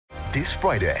This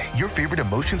Friday, your favorite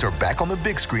emotions are back on the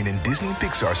big screen in Disney and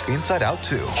Pixar's Inside Out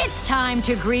 2. It's time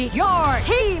to greet your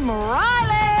Team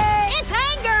Riley. It's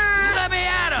anger. Let me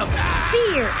at him.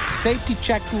 Fear. Safety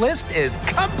checklist is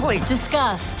complete.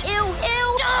 Disgust. Ew.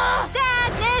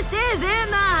 Sadness is in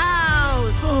the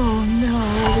house. Oh, no.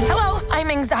 Hello, I'm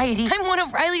anxiety. I'm one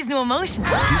of Riley's new emotions.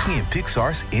 Disney and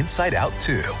Pixar's Inside Out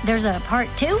 2. There's a part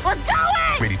 2? We're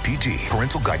going! Rated PG.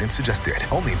 Parental guidance suggested.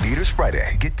 Only in theaters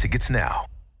Friday. Get tickets now.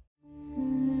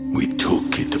 We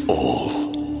took it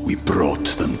all. We brought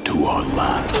them to our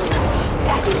land.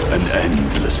 An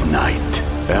endless night,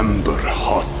 ember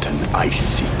hot and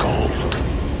icy cold.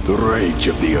 The rage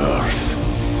of the earth.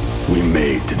 We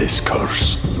made this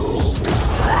curse.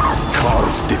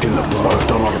 Carved it in the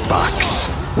blood on our backs.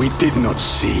 We did not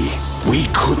see. We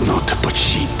could not, but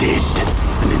she did.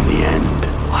 And in the end...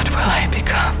 What will I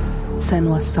become?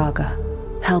 Senua's Saga.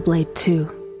 Hellblade 2.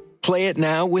 Play it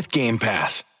now with Game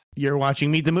Pass. You're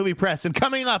watching Meet the Movie Press, and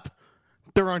coming up,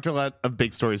 there aren't a lot of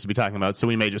big stories to be talking about, so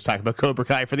we may just talk about Cobra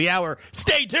Kai for the hour.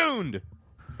 Stay tuned!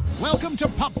 Welcome to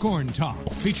Popcorn Talk,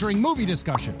 featuring movie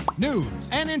discussion, news,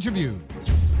 and interviews.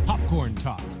 Popcorn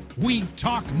Talk. We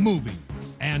talk movies.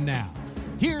 And now,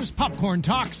 here's Popcorn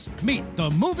Talk's Meet the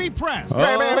Movie Press. Oh,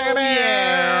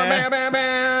 yeah.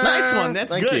 Nice one.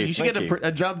 That's Thank good. you. You should get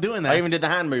a job doing that. I even did the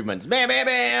hand movements. Bam, bam,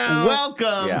 bam.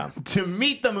 Welcome to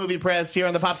Meet the Movie Press here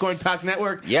on the Popcorn Talk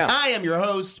Network. Yeah. I am your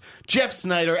host, Jeff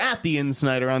Snyder, at The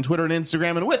InSnyder on Twitter and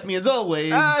Instagram, and with me, as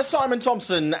always... Simon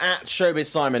Thompson, at Showbiz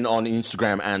Simon on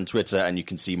Instagram and Twitter, and you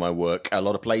can see my work a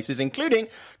lot of places, including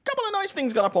a couple of nice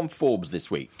things got up on Forbes this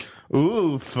week.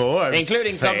 Ooh, Forbes.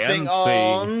 Including something Fancy.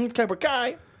 on Cobra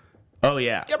Kai. Oh,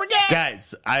 yeah. Cobra Kai.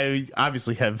 Guys, I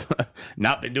obviously have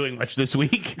not been doing much this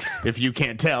week, if you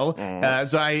can't tell.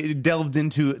 So I delved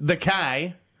into the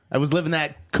Kai. I was living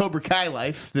that Cobra Kai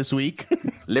life this week.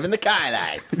 Living the Kai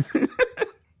life.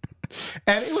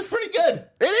 And it was pretty good.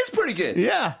 It is pretty good.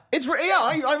 Yeah.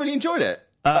 I really enjoyed it.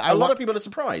 A lot of people are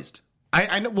surprised.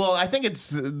 I know. Well, I think it's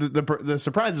the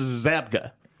surprise is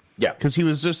Zabka. Yeah. Because he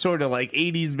was just sort of like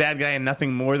 80s bad guy and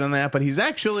nothing more than that, but he's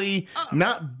actually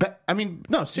not I mean,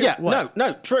 no, seriously. Yeah,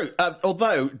 no, true.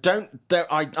 Although,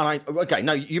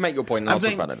 you make your point and I'll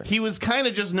talk about it. He was kind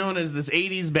of just known as this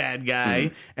 80s bad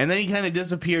guy, and then he kind of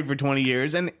disappeared for 20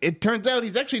 years, and it turns out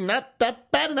he's actually not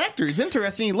that bad an actor. He's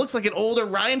interesting. He looks like an older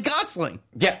Ryan Gosling.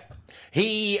 Yeah.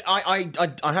 I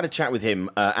had a chat with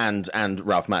him and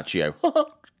Ralph Macchio.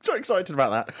 So excited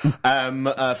about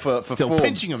that. For still Forbes.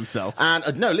 pinching himself.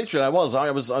 And no, literally, I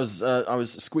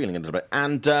was squealing a little bit.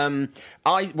 And when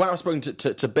I was speaking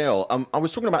to Bill, I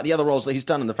was talking about the other roles that he's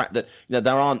done and the fact that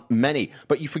there aren't many.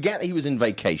 But you forget that he was in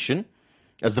Vacation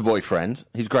as the boyfriend.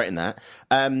 He's great in that.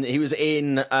 He was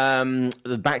in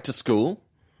the Back to School.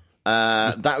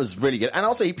 That was really good. And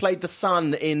also, he played the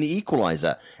son in The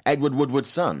Equalizer, Edward Woodward's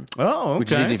son. Oh, okay.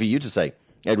 Which is easy for you to say,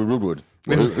 Edward Woodward.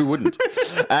 Who wouldn't?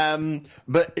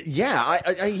 But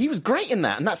yeah, he was great in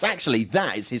that, and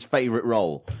that is his favourite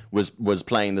role was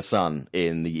playing the son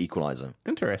in The Equalizer.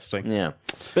 Interesting. Yeah,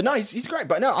 but no, he's great.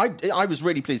 But no, I was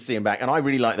really pleased to see him back, and I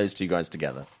really like those two guys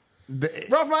together.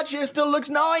 Ralph Macchio still looks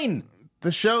 9.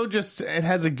 The show it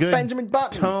has a good Benjamin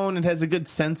Button tone. It has a good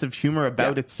sense of humor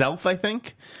about itself, I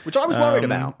think. Which I was worried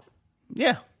about.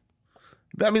 Yeah.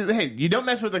 I mean, hey, you don't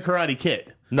mess with the Karate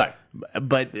Kid. No.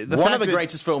 But one of the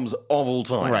greatest films of all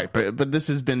time. Right, but this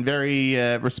has been very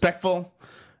respectful,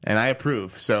 and I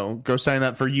approve. So go sign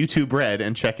up for YouTube Red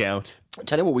and check out.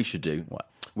 Tell you what we should do. What?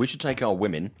 We should take our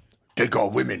women.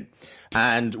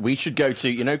 And we should go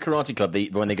to, Karate Club,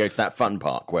 when they go to that fun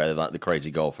park where like the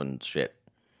crazy golf and shit.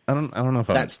 I don't know if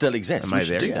that still exists. We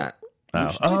should do that.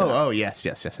 Oh, yes.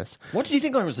 What did you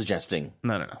think I was suggesting?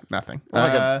 No, nothing.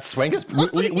 Like a swingers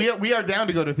party? We are down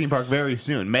to go to a theme park very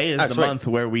soon. May is the month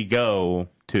where we go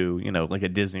to, like a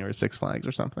Disney or a Six Flags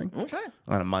or something. Okay.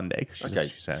 On a Monday. She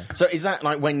said. So is that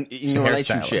like when in your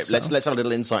relationship, let's have a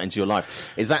little insight into your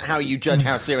life. Is that how you judge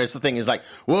how serious the thing is? Like,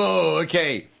 whoa,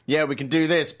 okay, yeah, we can do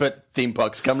this, but theme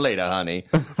parks come later, honey.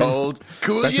 Hold,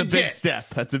 cool. That's a big step.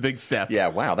 That's a big step. Yeah,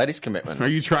 wow, that is commitment. Are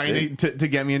you trying to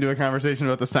get me into a conversation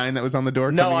about the sign that was on the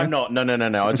door? No, I'm not. No.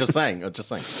 I was just saying.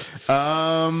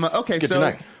 Okay, Good to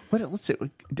know. Let's see.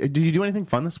 Did you do anything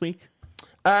fun this week?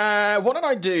 What did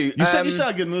I do? You said you saw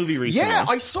a good movie recently. Yeah,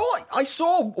 I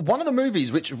saw one of the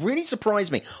movies which really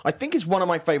surprised me. I think is one of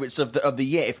my favorites of the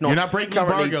year. If not, you're not breaking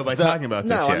embargo by talking about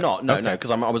this. No, I'm not. No, because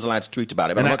I was allowed to tweet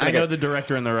about it. But and I know the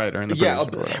director and the writer and the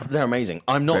producer. They're amazing.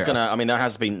 I'm not gonna. I mean, there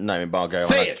has been no embargo.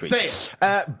 Say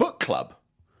it. Book Club,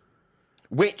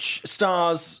 which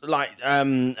stars like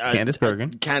Candice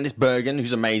Bergen. Candice Bergen,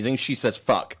 who's amazing. She says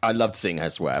 "fuck." I loved seeing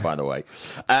her swear. By the way,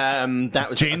 that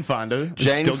was Jane Fonda.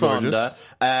 Jane still Fonda.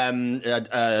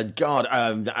 gorgeous.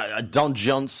 Don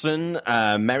Johnson,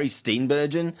 Mary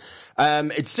Steenburgen.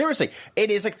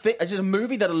 It is a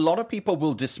movie that a lot of people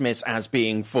will dismiss as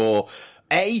being for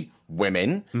A,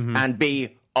 women, and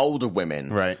B, older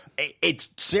women. Right. It's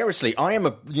seriously, I am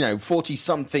a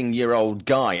 40-something-year-old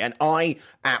guy, and I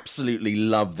absolutely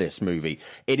love this movie.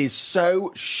 It is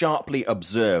so sharply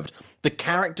observed. The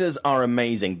characters are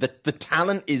amazing. The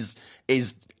talent is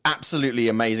absolutely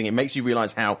amazing. It makes you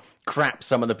realize how crap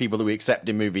some of the people that we accept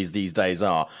in movies these days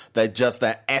are. They're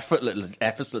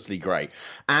effortlessly great.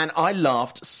 And I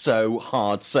laughed so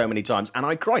hard so many times, and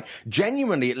I cried.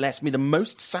 Genuinely, it left me the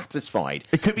most satisfied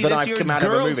It could be that this I've year's come out of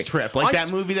a Girls movie. Trip, like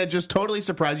that movie that just totally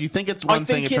surprised you. You think it's one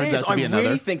thing, it turns out to be another. I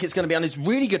really think it's going to be, and it's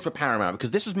really good for Paramount because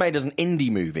this was made as an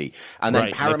indie movie, and then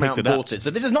Right, Paramount they picked it bought it.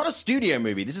 So this is not a studio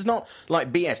movie. This is not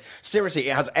like BS. Seriously,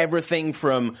 it has everything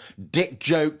from dick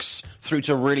jokes through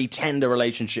to really tender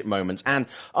relationship moments. And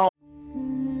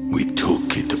We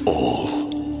took it all.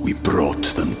 We brought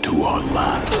them to our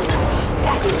land.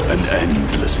 An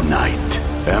endless night,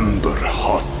 ember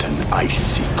hot and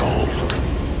icy cold.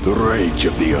 The rage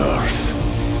of the earth.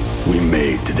 We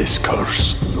made this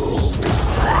curse.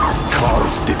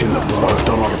 Carved it in the blood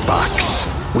on our backs.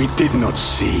 We did not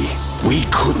see. We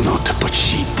could not, but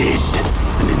she did.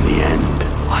 And in the end...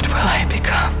 What will I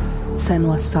become?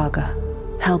 Senua's Saga.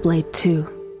 Hellblade 2.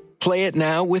 Play it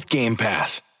now with Game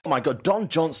Pass. oh my God, Don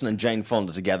Johnson and Jane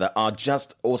Fonda together are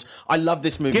just awesome. I love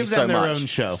this movie Give them so their much. own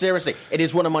show. Seriously, it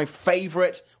is one of my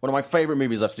favorite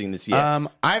movies I've seen this year.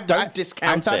 Don't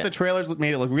discount it. I thought the trailers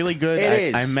made it look really good.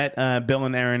 It is. I met Bill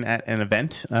and Aaron at an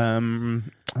event.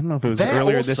 I don't know if it was They're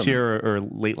earlier this awesome. year or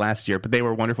late last year, but they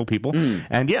were wonderful people.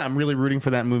 And yeah, I'm really rooting for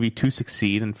that movie to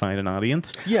succeed and find an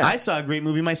audience. Yeah. I saw a great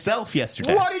movie myself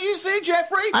yesterday. What did you see,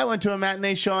 Jeffrey? I went to a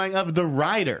matinee showing of The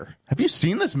Rider. Have you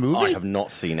seen this movie? I have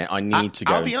not seen it. I need to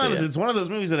go I'll be and see honest, it. it's one of those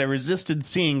movies that I resisted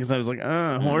seeing because I was like,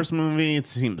 horse movie, it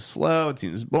seems slow, it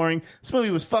seems boring. This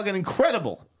movie was fucking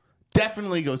incredible.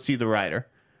 Definitely go see The Rider.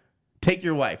 Take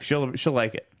your wife. She'll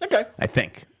like it. Okay. I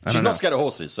think. I She's don't know. not scared of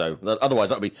horses, so otherwise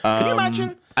that would be... Can you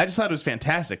imagine? I just thought it was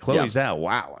fantastic. Chloe Zhao,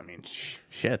 wow. I mean,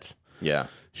 shit. Yeah.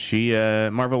 She,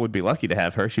 Marvel would be lucky to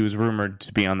have her. She was rumored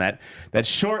to be on that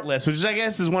short list, which I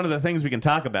guess is one of the things we can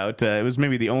talk about. It was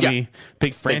maybe the only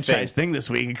big franchise thing this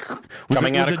week.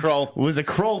 Coming out of Kroll. Was a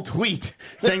Kroll tweet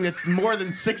saying that more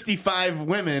than 65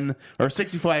 women, or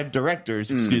 65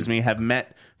 directors, excuse me, have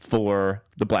met for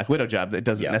the Black Widow job. That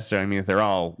doesn't necessarily mean that they're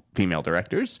all female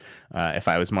directors. If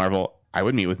I was Marvel, I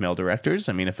would meet with male directors.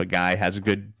 I mean, if a guy has a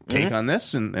good take on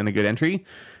this and a good entry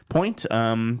point,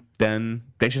 then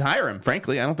they should hire him.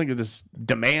 Frankly, I don't think that this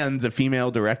demands a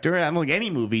female director. I don't think any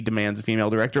movie demands a female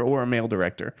director or a male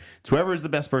director. It's whoever is the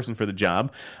best person for the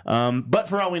job. But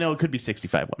for all we know, it could be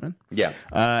 65 women. Yeah.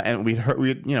 And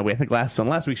I think on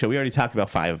last week's show, we already talked about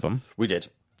 5 of them. We did.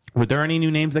 Were there any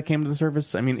new names that came to the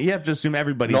surface? I mean, you have to assume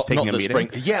everybody's taking a meeting.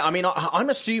 Yeah, I mean, I'm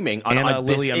assuming Anna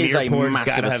this Lilia is a Mirpour's massive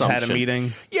gotta have assumption. had a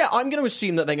meeting. Yeah, I'm going to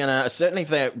assume that they're going to, certainly if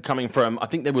they're coming from, I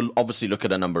think they will obviously look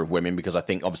at a number of women because I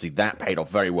think obviously that paid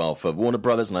off very well for Warner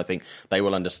Brothers, and I think they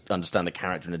will understand the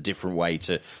character in a different way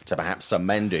to perhaps some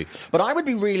men do. But I would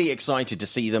be really excited to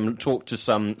see them talk to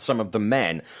some of the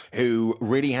men who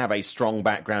really have a strong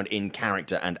background in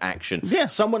character and action. Yeah.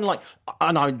 Someone like,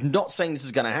 and I'm not saying this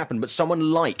is going to happen, but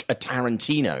someone like a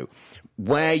Tarantino,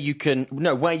 where you can,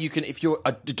 if you're,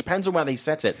 it depends on where they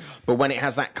set it, but when it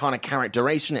has that kind of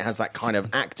characterization, it has that kind of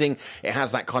acting, it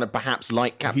has that kind of perhaps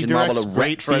like Captain Marvel, a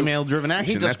great retro female-driven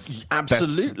action. He does,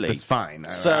 absolutely. That's fine.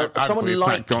 So Obviously, someone it's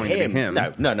like not going to be him.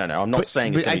 No. I'm not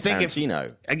saying it's going to be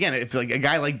Tarantino. If like a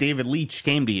guy like David Leitch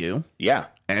came to you, Yeah.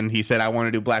 and he said, "I want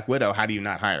to do Black Widow," how do you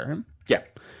not hire him? Yeah.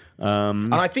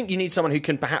 And I think you need someone who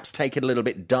can perhaps take it a little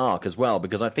bit dark as well,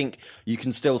 because I think you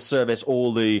can still service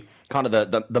all the kind of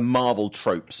the Marvel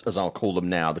tropes, as I'll call them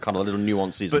now, the kind of little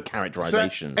nuances and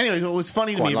characterizations. So, anyway, what was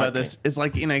funny to me about likely. this is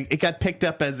like, it got picked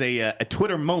up as a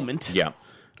Twitter moment. Yeah.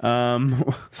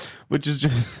 Which is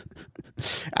just...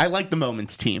 I like the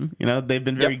Moments team. They've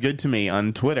been very good to me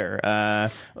on Twitter.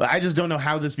 I just don't know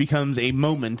how this becomes a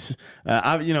moment.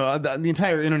 The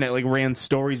entire internet ran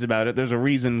stories about it. There's a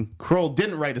reason Kroll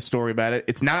didn't write a story about it.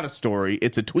 It's not a story.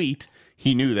 It's a tweet.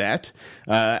 He knew that.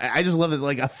 I just love it.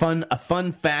 Like a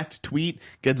fun fact tweet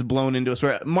gets blown into a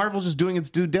story. Marvel's just doing its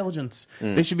due diligence.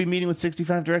 They should be meeting with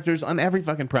 65 directors on every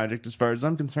fucking project, as far as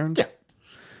I'm concerned.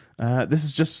 Yeah. This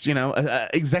is just,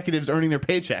 executives earning their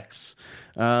paychecks.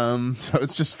 So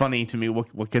it's just funny to me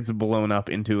what gets blown up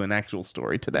into an actual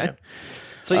story today.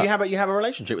 So you have a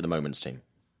relationship with the Moments team.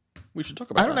 We should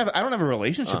talk about. I don't have a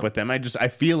relationship with them. I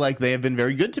feel like they have been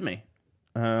very good to me.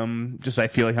 I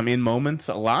feel like I'm in Moments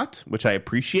a lot, which I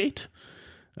appreciate.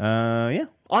 Yeah,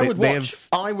 I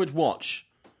would watch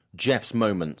Jeff's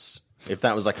Moments if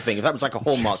that was like a thing. If that was like a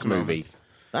Hallmark movie,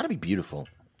 that'd be beautiful.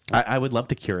 I would love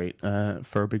to curate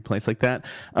for a big place like that.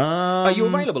 Are you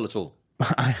available at all?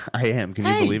 I am. Can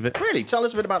you believe it? Really? Tell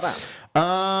us a bit about that.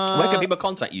 Where can people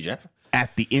contact you, Jeff?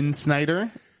 At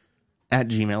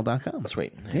theinsnider@gmail.com.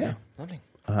 Sweet. Yeah. Lovely.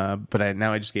 But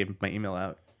I just gave my email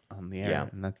out on the air,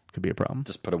 and that could be a problem.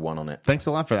 Just put a 1 on it. Thanks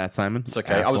a lot for that, Simon. It's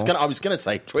okay. I was gonna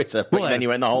say Twitter, but then you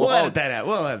went the whole. We'll edit that out.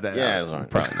 Yeah, it's all right.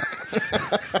 Probably not.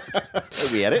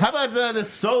 We edit. How about the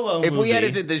Solo movie? If we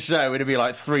edited this show, it'd be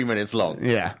like 3 minutes long.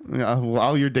 Yeah.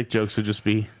 All your dick jokes would just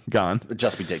be gone. It'd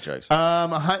just be dick jokes.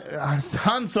 Han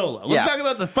Solo. Let's talk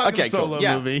about the fucking Solo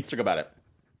movie. Let's talk about it.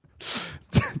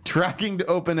 Tracking to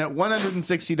open at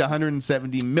 $160 to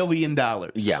 $170 million.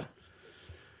 Yeah.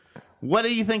 What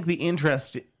do you think the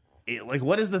interest? Like,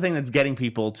 what is the thing that's getting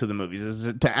people to the movies? Is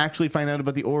it to actually find out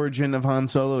about the origin of Han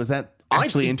Solo? Is that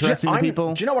actually interesting to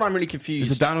people? Do you know what I'm really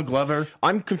confused? Is it Donald Glover?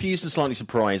 I'm confused and slightly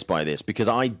surprised by this because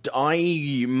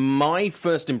my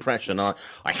first impression, I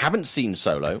haven't seen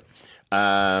Solo.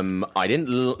 I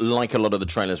didn't like a lot of the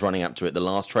trailers running up to it. The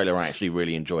last trailer I actually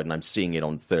really enjoyed, and I'm seeing it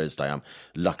on Thursday. I'm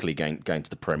luckily going to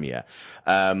the premiere.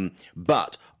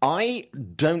 But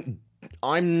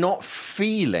I'm not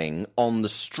feeling on the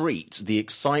street the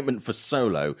excitement for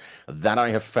Solo that I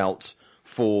have felt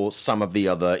for some of the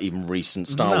other even recent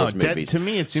Star Wars movies. To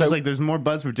me, it seems like there's more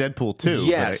buzz for Deadpool 2.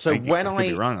 Yeah, I so when could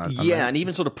be wrong on that. and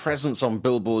even sort of presence on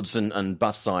billboards and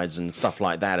bus sides and stuff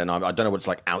like that. And I don't know what it's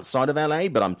like outside of LA,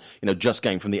 but I'm just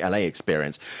going from the LA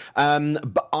experience.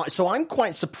 So I'm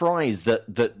quite surprised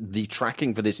that the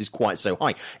tracking for this is quite so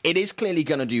high. It is clearly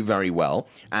going to do very well,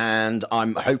 and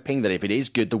I'm hoping that if it is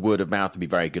good, the word of mouth will be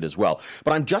very good as well.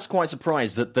 But I'm just quite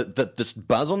surprised that this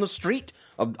buzz on the street.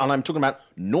 And I'm talking about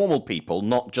normal people,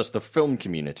 not just the film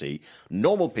community,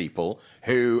 normal people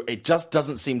who it just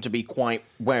doesn't seem to be quite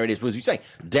where it is. As you say,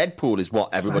 Deadpool is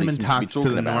what everybody seems to be talking about. Simon talks to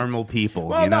the normal people.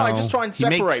 Well, no, I just try and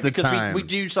separate because we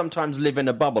do sometimes live in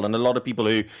a bubble, and a lot of people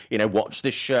who watch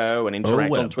this show and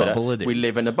interact on Twitter, we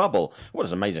live in a bubble. What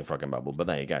an amazing fucking bubble, but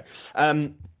there you go.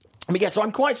 So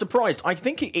I'm quite surprised. I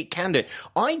think it can do.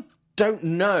 I don't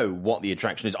know what the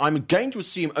attraction is. I'm going to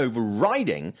assume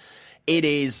overriding it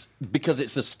is because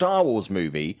it's a Star Wars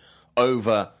movie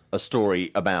over a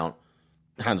story about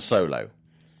Han Solo.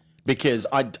 Because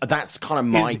that's kind of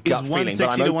my gut feeling. But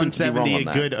I'm open to be wrong on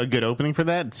that. A good opening for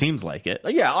that? It seems like it.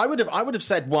 Yeah, I would have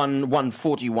said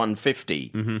 140,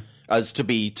 150 as to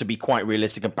be quite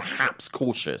realistic and perhaps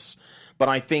cautious. But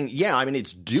I think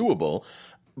it's doable.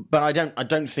 But I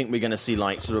don't think we're going to see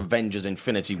like sort of Avengers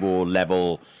Infinity War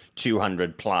level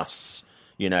 200 plus.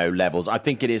 Levels. I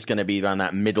think it is going to be around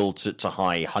that middle to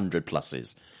high 100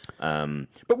 pluses.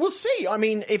 But we'll see. I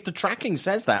mean, if the tracking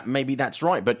says that, maybe that's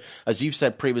right. But as you've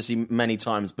said previously many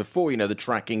times before, the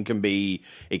tracking can be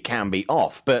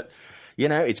off. But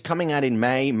it's coming out in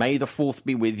May. May the 4th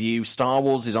be with you. Star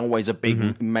Wars is always a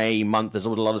big May month. There's a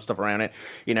lot of stuff around it.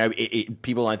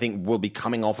 People, I think, will be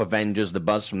coming off Avengers. The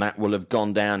buzz from that will have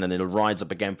gone down, and it'll rise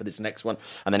up again for this next one.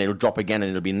 And then it'll drop again,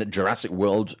 and it'll be Jurassic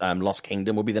World, Lost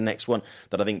Kingdom will be the next one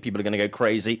that I think people are going to go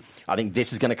crazy. I think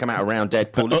this is going to come out around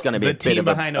Deadpool. It's going to be a bit of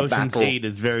a battle. The team behind Ocean's 8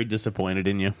 is very disappointed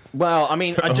in you. Well, I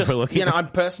mean, I'm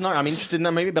interested in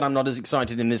that movie, but I'm not as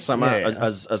excited in this summer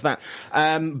as that.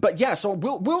 But yeah, so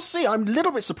we'll see. I'm a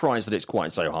little bit surprised that it's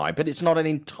quite so high, but it's not an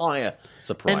entire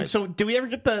surprise. And so, do we ever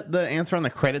get the answer on the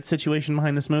credit situation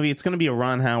behind this movie? It's going to be a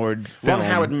Ron Howard film. Ron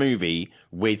Howard movie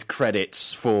with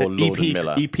credits for Lord and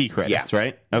Miller. EP credits,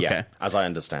 right? Okay. Yeah, as I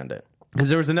understand it. Because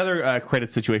there was another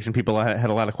credit situation people had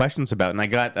a lot of questions about, and I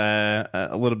got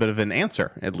a little bit of an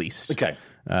answer, at least. Okay.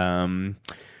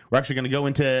 We're actually going to go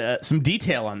into some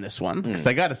detail on this one, because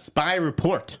I got a spy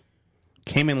report.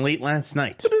 Came in late last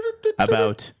night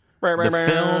about the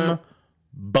film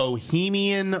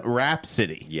Bohemian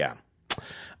Rhapsody. Yeah.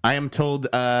 I am told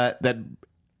that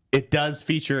it does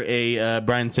feature a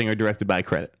Bryan Singer directed by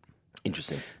credit.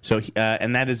 Interesting. So,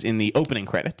 and that is in the opening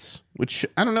credits, which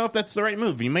I don't know if that's the right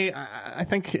move. I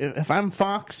think if I'm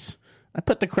Fox, I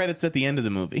put the credits at the end of the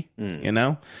movie. I don't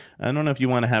know if you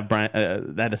want to have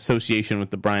that association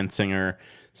with the Bryan Singer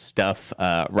stuff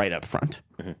right up front.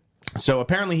 So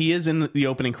apparently he is in the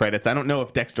opening credits. I don't know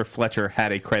if Dexter Fletcher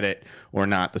had a credit or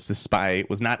not. The spy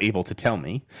was not able to tell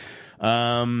me. He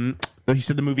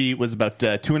said the movie was about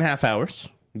 2.5 hours.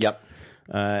 Yep.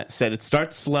 Said it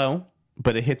starts slow,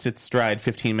 but it hits its stride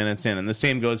 15 minutes in. And the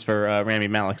same goes for Rami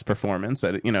Malek's performance.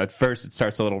 That, you know, at first it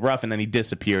starts a little rough, and then he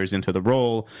disappears into the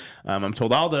role. I'm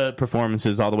told all the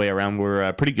performances all the way around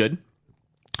were pretty good.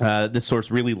 This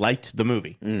source really liked the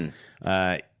movie.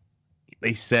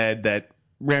 They said that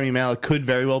Rami Malek could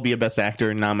very well be a Best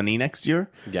Actor nominee next year.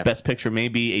 Yeah. Best Picture may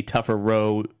be a tougher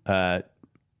row to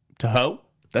hoe.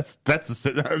 That's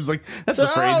I was like, that's the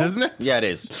phrase, isn't it? Yeah, it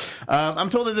is. I'm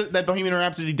told that Bohemian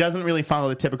Rhapsody doesn't really follow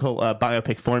the typical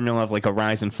biopic formula of like a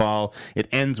rise and fall. It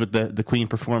ends with the Queen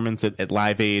performance at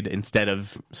Live Aid instead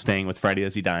of staying with Freddie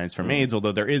as he dies from AIDS.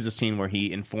 Although there is a scene where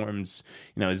he informs,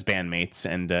 you know, his bandmates,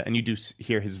 and you do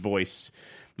hear his voice.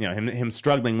 You know, him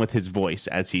struggling with his voice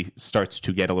as he starts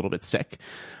to get a little bit sick.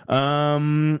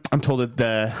 I'm told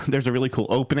that there's a really cool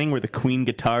opening where the Queen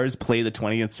guitars play the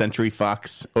 20th Century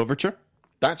Fox Overture.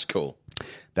 That's cool.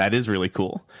 That is really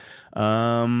cool.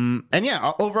 And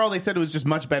yeah, overall they said it was just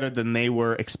much better than they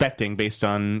were expecting based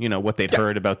on, you know, what they'd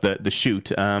heard about the shoot.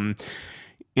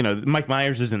 You know, Mike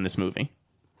Myers is in this movie.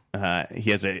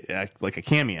 He has a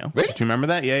cameo. Really? Do you remember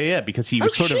that? Yeah, because he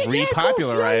was sort of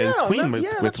repopularized Queen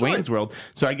with Wayne's World.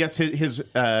 So I guess his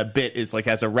bit is like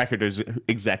as a record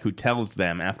exec who tells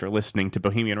them after listening to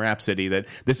Bohemian Rhapsody that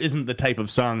this isn't the type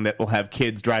of song that will have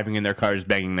kids driving in their cars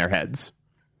banging their heads.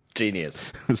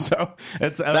 Genius. So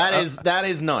it's that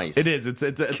is nice. It is.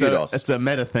 It's a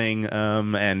meta thing.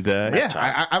 I'm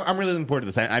really looking forward to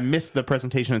this. I missed the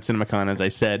presentation at CinemaCon, as I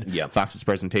said. Yeah. Fox's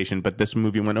presentation, but this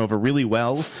movie went over really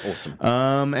well. Awesome.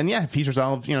 And yeah, it features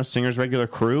all of, you know, Singer's regular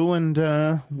crew, and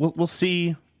we'll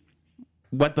see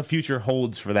what the future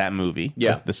holds for that movie.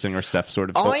 Yeah. With the Singer stuff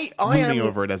sort of moving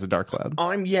over it as a dark cloud.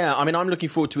 I'm looking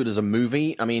forward to it as a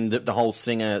movie. I mean, the whole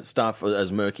Singer stuff,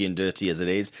 as murky and dirty as it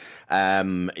is,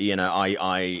 you know,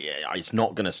 it's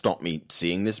not going to stop me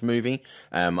seeing this movie.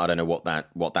 I don't know what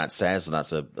that says.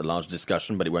 That's a large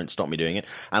discussion, but it won't stop me doing it.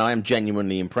 And I am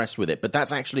genuinely impressed with it. But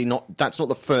that's not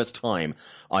the first time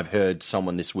I've heard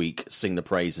someone this week sing the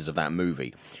praises of that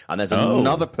movie. And there's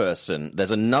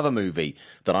another movie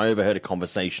that I overheard a conversation,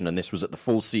 and this was at the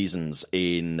Four Seasons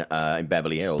in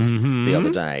Beverly Hills the other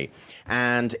day,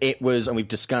 and we've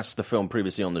discussed the film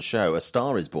previously on the show, A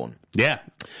Star Is Born. Yeah.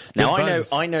 Now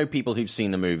I know people who've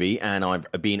seen the movie, and I've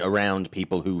been around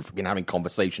people who've been having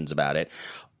conversations about it.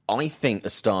 I think A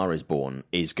Star Is Born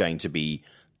is going to be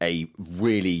a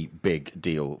really big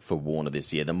deal for Warner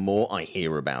this year. The more I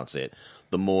hear about it,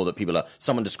 the more that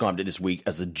someone described it this week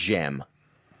as a gem.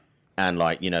 And,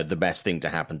 like, you know, the best thing to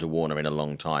happen to Warner in a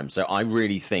long time. So I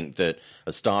really think that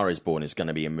A Star Is Born is going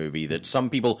to be a movie that some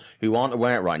people who aren't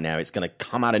aware right now, it's going to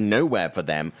come out of nowhere for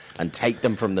them and take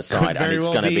them from the side. And it's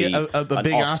going to be a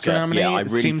big Oscar nominee. Yeah, I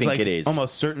really think it is.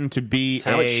 Almost certain to be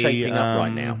how it's shaping up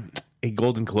right now. A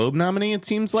Golden Globe nominee, it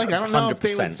seems like. I don't know 100%. If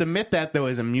they would submit that, though,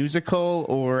 as a musical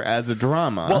or as a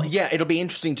drama. Well, yeah, it'll be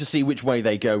interesting to see which way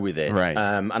they go with it. Right.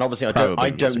 And obviously, I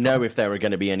don't know if there are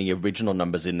going to be any original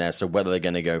numbers in there, so whether they're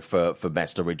going to go for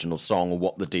Best Original Song or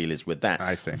what the deal is with that.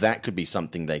 I see. That could be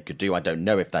something they could do. I don't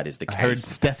know if that is the case. I heard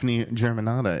Stephanie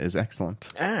Germanotta is excellent.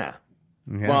 Ah.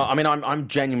 Yeah. Well, I mean, I'm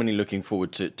genuinely looking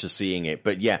forward to seeing it.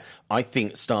 But yeah, I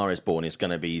think Star Is Born is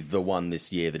going to be the one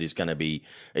this year that is going to be,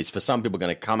 it's for some people going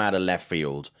to come out of left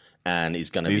field and is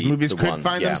going to be These movies the could one.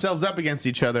 find themselves up against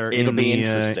each other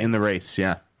interesting. In the race,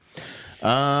 yeah.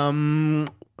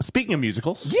 Speaking of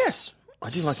musicals. Yes, I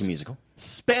do like a musical.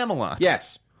 Spamalot.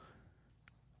 Yes.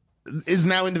 Is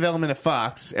now in development at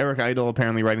Fox. Eric Idle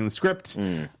apparently writing the script.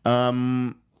 Is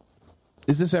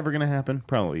this ever going to happen?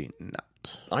 Probably not.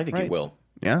 I think it will.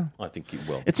 Yeah? I think it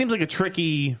will. It seems like a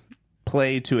tricky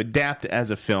play to adapt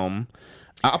as a film.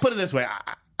 I'll put it this way.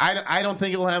 I don't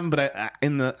think it will happen, but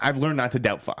I've learned not to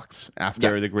doubt Fox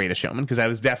after The Greatest Showman, because I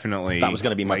was definitely... That was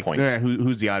going to be my point.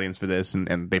 Who's the audience for this?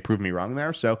 And they proved me wrong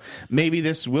there. So maybe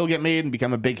this will get made and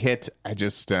become a big hit. I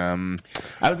just... I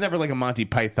was never like a Monty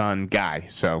Python guy,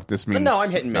 so this means... No,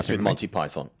 I'm hit and miss with Monty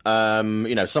Python.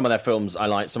 You know, some of their films I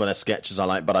like, some of their sketches I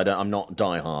like, but I'm not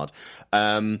diehard.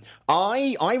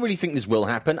 I really think this will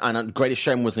happen, and Greatest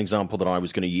Showman was an example that I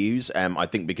was going to use. I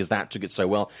think because that took it so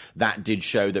well, that did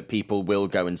show that people will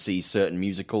go and see certain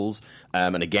musicals.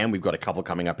 And again, we've got a couple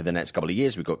coming up in the next couple of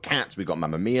years. We've got Cats, we've got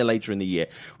Mamma Mia later in the year.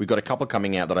 We've got a couple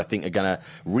coming out that I think are going to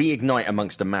reignite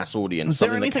amongst a mass audience. Is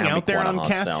there anything out there on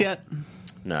Cats yet?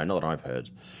 No, not that I've heard.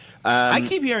 I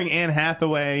keep hearing Anne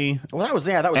Hathaway. Well, that was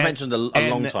mentioned a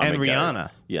long time ago. And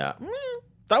Rihanna. Yeah,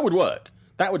 that would work.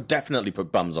 That would definitely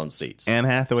put bums on seats. Anne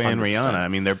Hathaway 100%. And Rihanna. I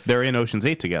mean, they're in Ocean's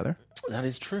 8 together. That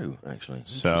is true, actually.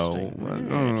 So,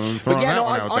 but yeah, no,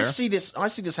 I see this. I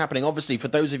see this happening. Obviously, for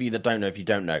those of you that don't know, if you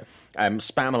don't know,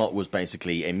 Spamalot was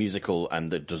basically a musical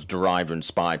that was derived or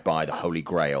inspired by the Holy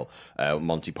Grail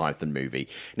Monty Python movie.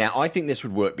 Now, I think this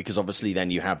would work because obviously,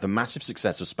 then you have the massive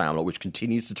success of Spamalot, which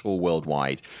continues to tour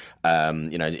worldwide.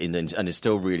 And is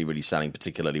still really, really selling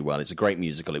particularly well. It's a great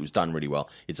musical. It was done really well.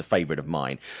 It's a favourite of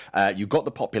mine. You've got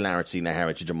the popularity and the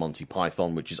heritage of Monty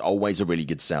Python, which is always a really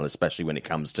good sell, especially when it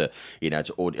comes to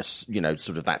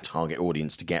sort of that target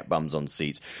audience to get bums on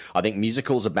seats. I think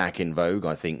musicals are back in vogue.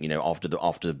 I think after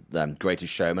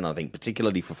Greatest Showman, I think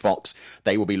particularly for Fox,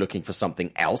 they will be looking for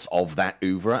something else of that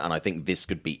oeuvre, and I think this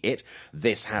could be it.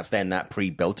 This has then that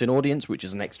pre-built-in audience, which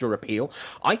is an extra appeal.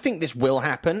 I think this will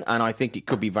happen, and I think it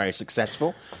could be very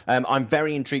successful. I'm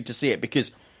very intrigued to see it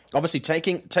because obviously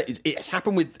it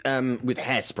happened with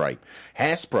Hairspray.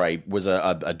 Hairspray was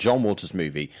a John Waters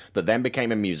movie that then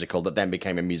became a musical, that then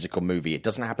became a musical movie. It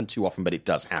doesn't happen too often, but it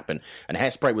does happen. And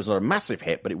Hairspray was not a massive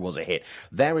hit, but it was a hit.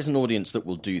 There is an audience that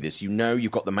will do this.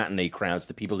 You've got the matinee crowds,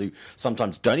 the people who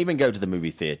sometimes don't even go to the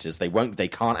movie theatres. They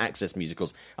can't access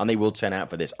musicals, and they will turn out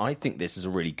for this. I think this is a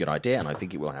really good idea, and I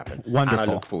think it will happen. Wonderful.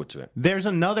 And I look forward to it. There's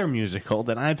another musical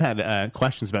that I've had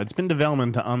questions about. It's been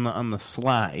development on the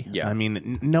sly. Yeah. I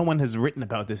mean, no one has written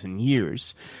about this in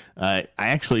years. I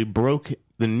actually broke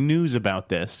the news about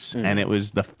this, and it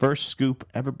was the first scoop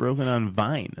ever broken on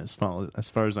Vine, as far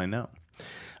as I know.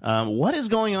 What is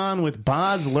going on with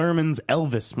Baz Luhrmann's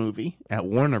Elvis movie at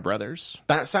Warner Brothers?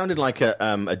 That sounded like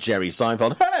a Jerry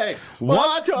Seinfeld. Hey,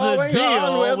 what's the deal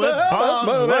with Baz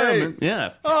Luhrmann?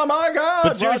 Yeah. Oh my God!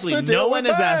 But seriously, no one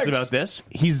has asked about this.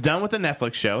 He's done with the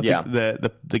Netflix show. Yeah.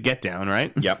 The Get Down,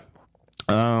 right? Yep.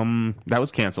 That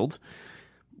was canceled.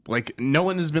 Like, no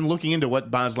one has been looking into what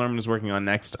Baz Luhrmann is working on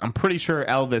next. I'm pretty sure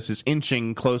Elvis is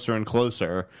inching closer and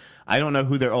closer. I don't know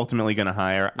who they're ultimately going to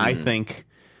hire. I think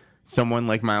someone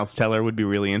like Miles Teller would be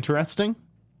really interesting.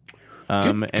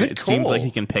 Good it call. seems like he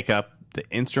can pick up the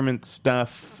instrument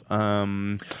stuff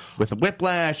with the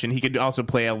Whiplash, and he could also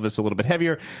play Elvis a little bit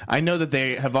heavier. I know that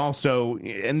they have also,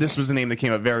 and this was a name that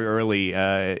came up very early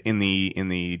in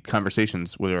the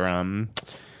conversations with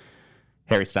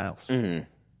Harry Styles. Mm-hmm.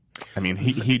 I mean,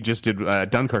 he just did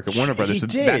Dunkirk at Warner Brothers. So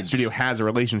that studio has a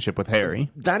relationship with Harry.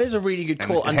 That is a really good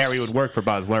call. And Harry would work for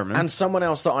Baz Luhrmann. And someone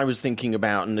else that I was thinking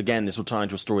about, and again, this will tie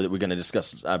into a story that we're going to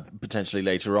discuss potentially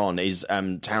later on, is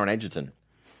Taron Egerton.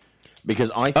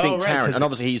 Because I think Taron, and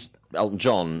obviously he's Elton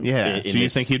John. Yeah, so you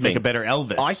think he'd make a better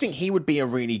Elvis? I think he would be a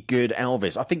really good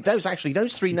Elvis. I think those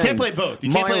three names. You can't play both.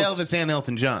 You can't play Elvis and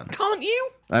Elton John. Can't you?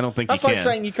 I don't think That's you can. like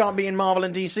saying you can't be in Marvel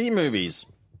and DC movies.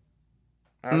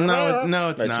 No,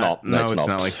 it's not. No, it's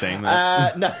not like saying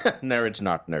that. No, it's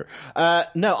not. No,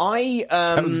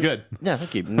 that was good. No,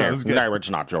 thank you. No, it's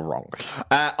not. You're wrong.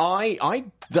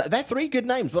 They're three good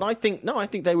names, but I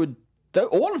think they would.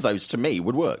 All of those to me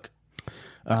would work.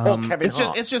 Or Kevin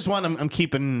Hart. It's just one I'm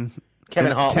keeping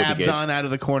Kevin Hart tabs on out of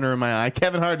the corner of my eye.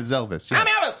 Kevin Hart is Elvis. Yeah. I'm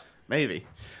Elvis. Maybe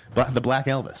the Black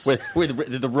Elvis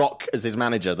with The Rock as his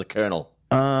manager, the Colonel.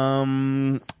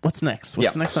 What's next?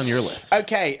 What's next on your list?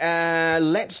 Okay,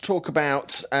 let's talk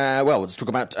about Taron. Let's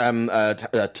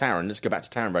go back to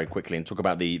Taron very quickly and talk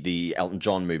about the Elton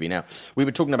John movie. Now, we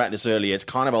were talking about this earlier. It's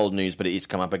kind of old news, but it's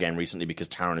come up again recently because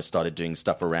Taron has started doing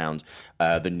stuff around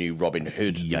the new Robin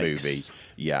Hood movie.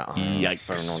 Yeah, I'm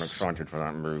so not excited for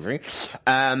that movie.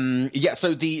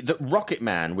 So the Rocket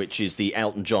Man, which is the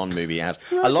Elton John movie, has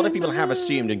a lot of people have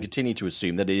assumed and continue to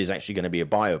assume that it is actually going to be a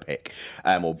biopic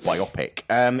or biopic.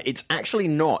 It's actually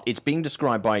not. It's being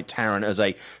described by Taron as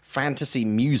a fantasy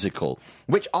musical,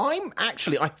 which I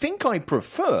think I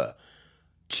prefer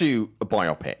to a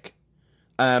biopic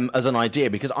as an idea,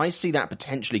 because I see that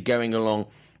potentially going along,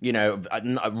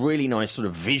 a really nice sort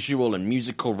of visual and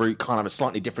musical route, kind of a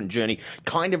slightly different journey,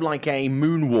 kind of like a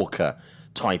Moonwalker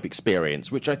type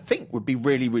experience, which I think would be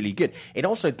really, really good. It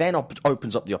also then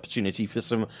opens up the opportunity for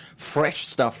some fresh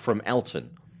stuff from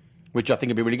Elton, which I think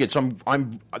would be really good. So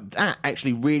I'm that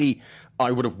actually really,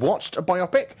 I would have watched a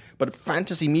biopic, but a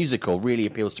fantasy musical really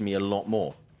appeals to me a lot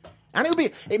more. And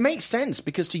it makes sense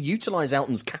because to utilize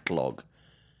Elton's catalogue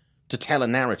to tell a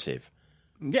narrative,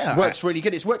 works really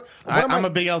good. It's worked. I'm a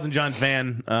big Elton John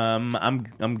fan.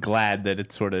 I'm glad that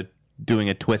it's sort of doing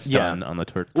a twist on the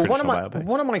traditional biopic.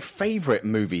 One of my favourite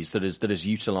movies that has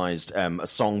utilised a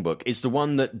songbook is the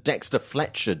one that Dexter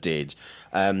Fletcher did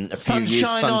a few years,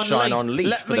 Sunshine on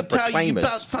Leith, for the Proclaimers.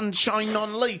 About Sunshine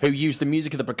on Leith. Who used the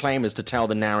music of the Proclaimers to tell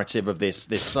the narrative of this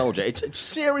soldier. It's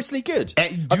seriously good.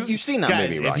 You've seen that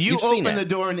movie, right? If you open the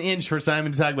door an inch for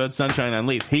Simon to talk about Sunshine on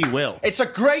Leith, he will. It's a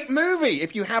great movie.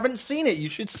 If you haven't seen it, you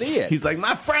should see it. He's like,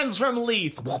 my friends from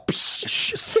Leith.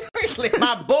 Seriously,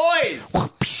 my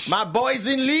boys. My boys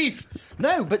in Leith.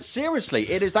 No, but seriously,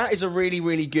 that is a really,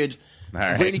 really good...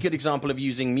 Really good example of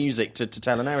using music to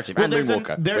tell a narrative. Well, Andrew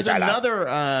Walker. There's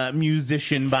another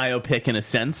musician biopic, in a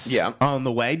sense, on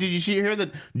the way. Did you hear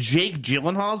that Jake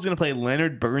Gyllenhaal is going to play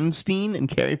Leonard Bernstein in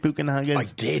Cary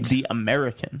Fukunaga's The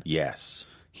American? Yes.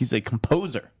 He's a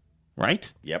composer, right?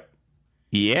 Yep.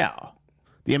 Yeah.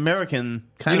 The American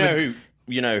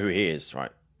You know who he is,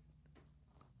 right?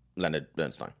 Leonard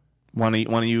Bernstein. Why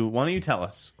don't you tell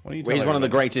us? He's one of the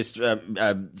greatest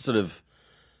sort of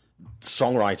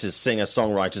songwriters,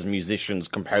 singer-songwriters, musicians,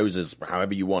 composers,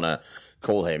 however you want to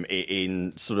call him,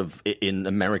 in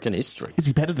American history. Is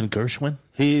he better than Gershwin?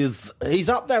 He's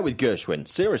up there with Gershwin.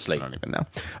 Seriously, I don't even know.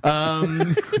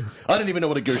 I don't even know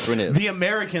what a Gershwin is. The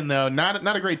American, though,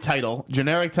 not a great title,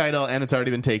 generic title, and it's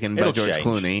already been taken by George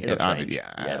Clooney.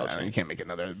 You can't make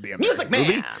another The American Music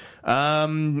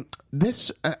Man.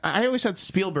 I always thought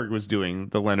Spielberg was doing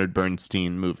the Leonard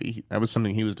Bernstein movie. That was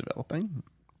something he was developing.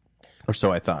 Or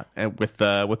so I thought. With,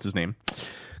 what's his name?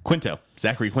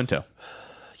 Zachary Quinto.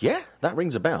 Yeah, that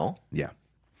rings a bell. Yeah.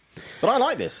 But I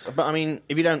like this. But I mean,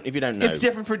 if you don't know... It's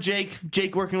different for Jake.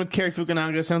 Jake working with Cary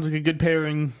Fukunaga sounds like a good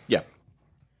pairing. Yeah.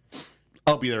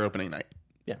 I'll be there opening night.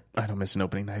 Yeah. I don't miss an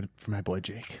opening night for my boy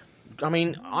Jake. I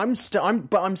mean, I'm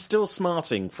still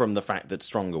smarting from the fact that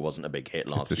Stronger wasn't a big hit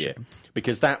last year,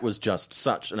 because that was just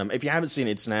such an. If you haven't seen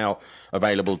it, it's now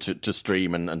available to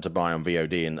stream and to buy on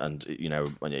VOD and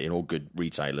in all good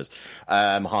retailers.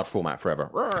 Hard format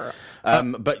forever.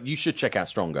 But you should check out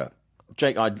Stronger.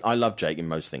 Jake, I love Jake in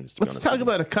most things. Let's talk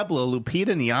about a couple of Lupita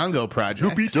Nyong'o projects.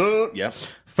 Lupita, yes.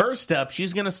 First up,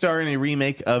 she's going to star in a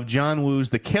remake of John Woo's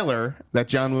The Killer that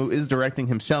John Woo is directing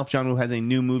himself. John Woo has a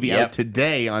new movie out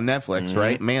today on Netflix,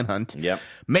 right? Manhunt. Yep.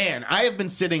 Man, I have been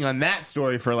sitting on that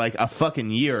story for like a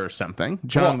fucking year or something.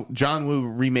 John Woo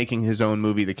remaking his own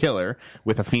movie, The Killer,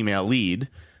 with a female lead.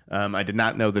 I did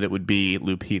not know that it would be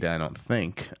Lupita, I don't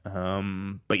think.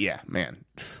 But yeah, man.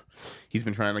 He's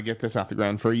been trying to get this off the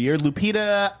ground for a year.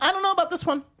 Lupita, I don't know about this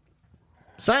one.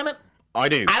 Simon? I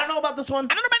do. I don't know about this one.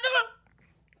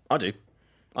 I do.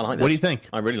 I like this. What do you think?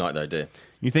 I really like the idea.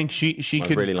 You think she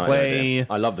could really play... Like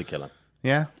I love The Killer.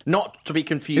 Yeah? Not to be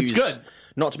confused... It's good.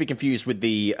 Not to be confused with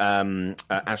the Ashton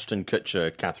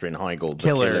Kutcher, Katherine Heigl.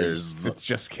 Killers. It's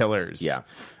just Killers. Yeah.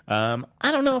 I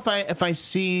don't know if I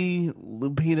see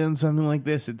Lupita in something like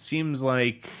this. It seems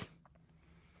like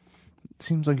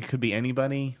it could be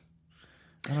anybody.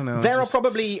 I don't know. There are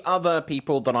probably other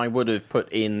people that I would have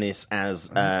put in this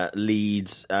as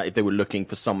leads if they were looking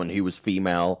for someone who was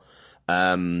female.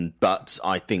 But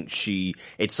I think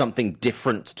it's something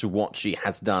different to what she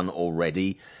has done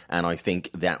already, and I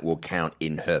think that will count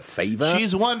in her favor.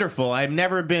 She's wonderful. I've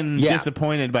never been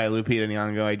disappointed by Lupita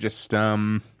Nyong'o. I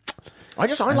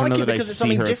like it because it's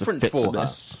something different for her.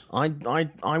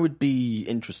 I would be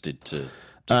interested to.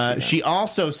 She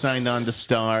also signed on to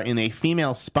star in a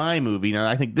female spy movie. Now,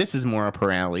 I think this is more up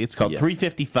her alley. It's called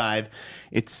 355.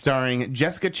 It's starring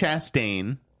Jessica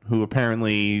Chastain, who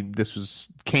apparently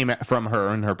came from her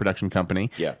and her production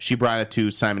company. Yeah. She brought it to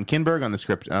Simon Kinberg on the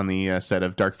script on the set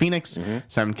of Dark Phoenix. Mm-hmm.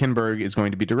 Simon Kinberg is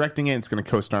going to be directing it. It's going to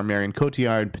co-star Marion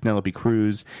Cotillard, Penelope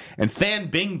Cruz, and Fan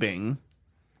Bingbing.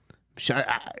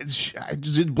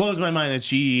 It blows my mind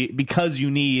that because you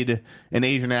need an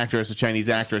Asian actress, a Chinese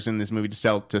actress in this movie to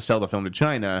sell the film to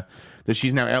China, that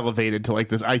she's now elevated to like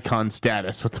this icon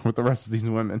status with the rest of these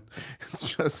women.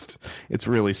 It's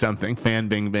really something. Fan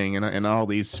Bingbing and all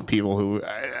these people who,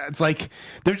 it's like,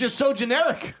 they're just so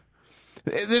generic.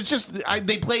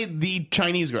 They play the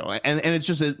Chinese girl, and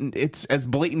it's as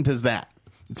blatant as that.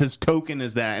 It's as token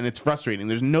as that, and it's frustrating.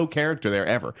 There's no character there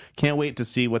ever. Can't wait to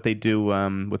see what they do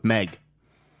with Meg.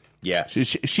 Yes.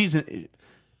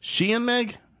 She and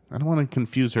Meg? I don't want to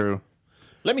confuse her.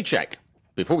 Let me check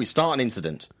before we start an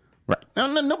incident. Right.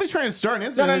 No, nobody's trying to start an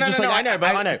incident. No, I know.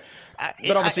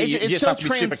 But obviously, you just have to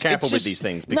be super careful with these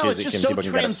things because it's just so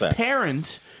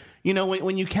transparent. You know,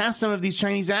 when you cast some of these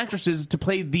Chinese actresses to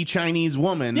play the Chinese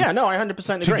woman. Yeah, no, I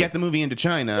 100% agree. To get the movie into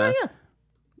China. Yeah.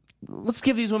 Let's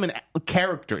give these women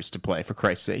characters to play, for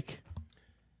Christ's sake.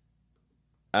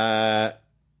 It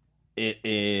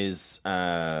is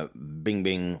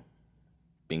Bingbing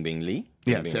Bing Lee.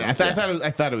 Yeah, I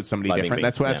thought it was somebody By different.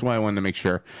 Bing Bing, That's why I wanted to make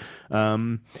sure.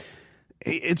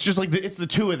 It's just like it's the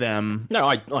two of them. No,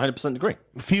 I 100% agree.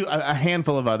 A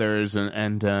handful of others,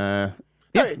 and they're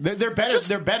better.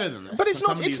 They're better than this. But it's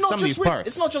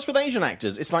not just with Asian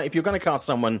actors. It's like if you're going to cast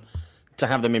someone to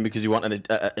have them in because you want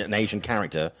an Asian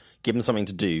character, give them something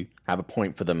to do, have a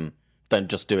point for them. Don't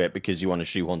just do it because you want to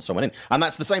shoehorn someone in, and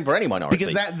that's the same for any minority.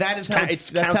 Because that is how it's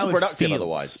that's counterproductive how it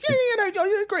otherwise.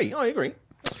 I agree.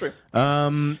 That's true.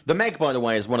 The Meg, by the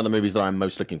way, is one of the movies that I'm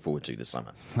most looking forward to this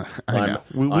summer. I know.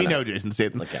 We know Jason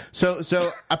Statham. Okay. So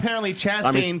apparently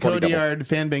Chastain, Cotillard,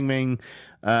 Fan Bingbing,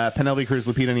 Penelope Cruz,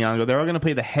 Lupita Nyong'o, they're all going to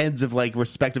play the heads of like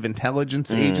respective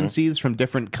intelligence agencies from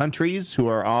different countries who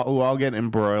all get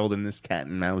embroiled in this cat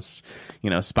and mouse,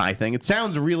 spy thing. It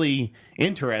sounds really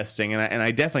interesting, and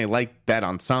I definitely like that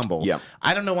ensemble. Yeah.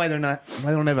 I don't know why they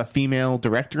don't have a female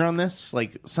director on this.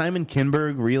 Like Simon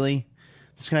Kinberg, really?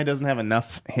 This guy doesn't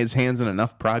have his hands in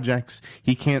enough projects.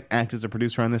 He can't act as a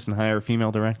producer on this and hire a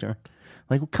female director.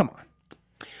 Like, well, come on.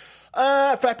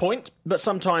 Fair point. But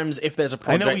sometimes if there's a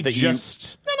project I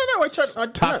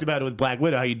talked about it with Black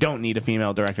Widow, how you don't need a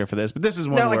female director for this, but this is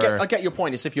one where... I get your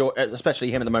point. It's if you're, especially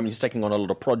him at the moment, he's taking on a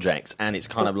lot of projects, and it's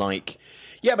kind of like...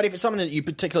 Yeah, but if it's something that you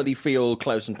particularly feel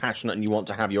close and passionate and you want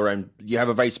to have you have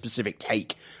a very specific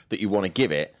take that you want to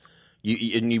give it,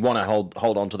 you want to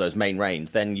hold on to those main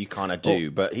reins, then you kind of do.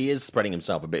 But he is spreading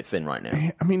himself a bit thin right now.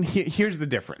 I mean, here's the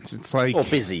difference. It's like... Or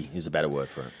busy is a better word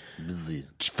for it. Busy.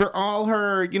 For all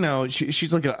her,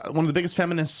 she's like one of the biggest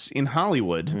feminists in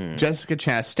Hollywood, Jessica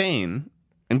Chastain,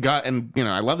 and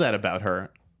I love that about her.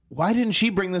 Why didn't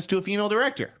she bring this to a female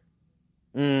director?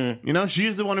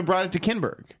 She's the one who brought it to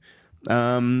Kinberg.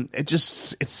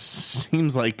 It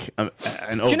seems like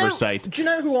an oversight. Do you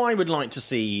know who I would like to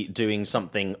see doing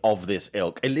something of this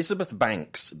ilk? Elizabeth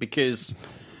Banks, because...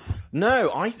 No,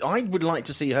 I would like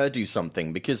to see her do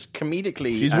something because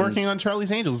comedically she's working on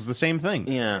Charlie's Angels. It's the same thing.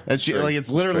 Yeah, it's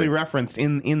literally referenced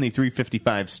in the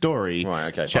 355 story.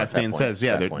 Right. Okay. Chastain says,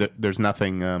 there's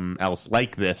nothing else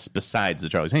like this besides the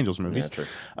Charlie's Angels movies. Yeah,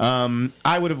 true.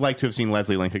 I would have liked to have seen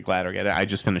Leslie Lincoln Glatter get it. I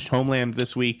just finished Homeland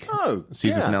this week. Oh,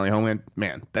 season finale Homeland.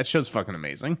 Man, that show's fucking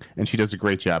amazing, and she does a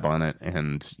great job on it.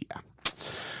 And yeah.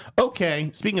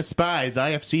 Okay. Speaking of spies,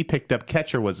 IFC picked up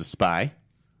Catcher Was a Spy.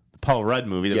 Paul Rudd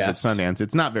movie that was at Sundance.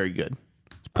 It's not very good.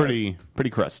 It's pretty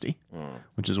crusty,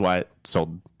 which is why it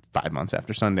sold 5 months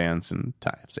after Sundance and to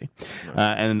IFC.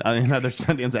 And in other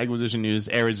Sundance acquisition news,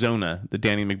 Arizona, the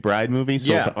Danny McBride movie,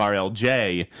 sold to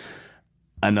RLJ.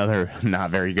 Another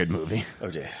not very good movie. Oh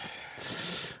dear.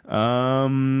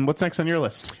 What's next on your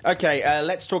list? Okay,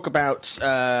 let's talk about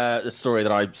the story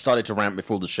that I started to rant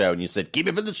before the show, and you said, keep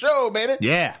it for the show, baby.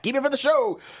 Yeah. Keep it for the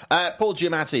show. Paul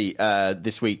Giamatti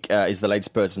this week is the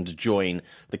latest person to join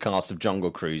the cast of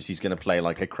Jungle Cruise. He's going to play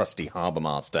like a crusty harbour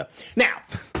master. Now...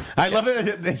 I love it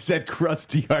that they said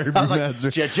crusty harbour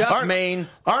master.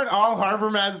 Aren't all harbour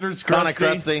masters crusty? Kind of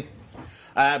crusty.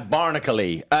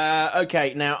 Barnacle-y.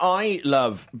 Okay, now I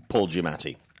love Paul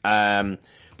Giamatti.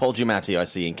 Paul Giamatti I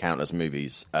see in countless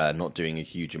movies, not doing a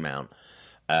huge amount.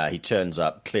 He turns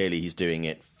up, clearly he's doing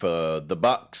it for the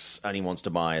bucks, and he wants to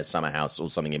buy a summer house or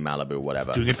something in Malibu or whatever.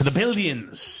 He's doing it for the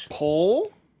billions.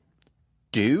 Paul,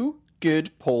 do good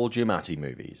Paul Giamatti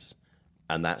movies.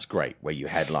 And that's great, where you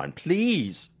headline.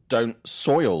 Please don't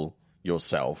soil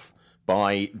yourself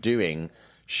by doing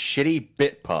shitty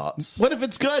bit parts. What if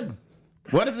it's good?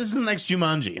 What if this is the next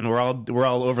Jumanji and we're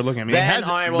all overlooking? I mean, it has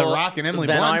The Rock and Emily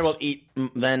Blunt.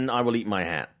 Then I will eat my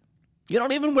hat. You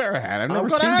don't even wear a hat. I've never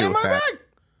seen you with that.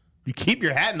 You keep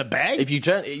your hat in a bag? If you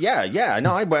turn, yeah.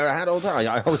 No, I wear a hat all the time.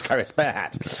 I always carry a spare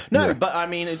hat. No, but I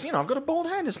mean, it's I've got a bald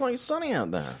head. It's like sunny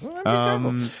out there. Be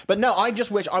careful. But no, I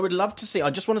just wish I would love to see. I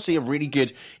just want to see a really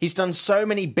good. He's done so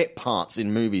many bit parts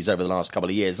in movies over the last couple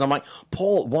of years. And I'm like,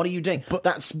 Paul, what are you doing? But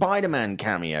that Spider-Man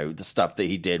cameo, the stuff that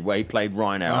he did where he played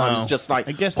Rhino, I was just like,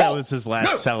 I guess that was his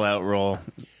last sellout role.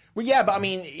 Well, yeah, but I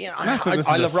mean, I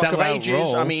love Rock of Ages.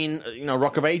 Role. I mean,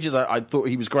 Rock of Ages, I thought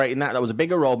he was great in that. That was a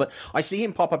bigger role, but I see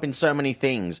him pop up in so many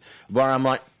things where I'm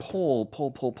like, Paul.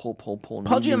 Paul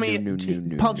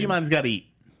Giamatti's got to eat.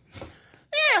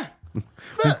 Yeah.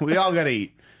 We all got to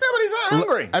eat. Yeah, but he's not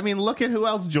hungry. I mean, look at who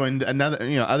else joined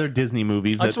other Disney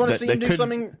movies. I just want to see him do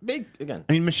something big again.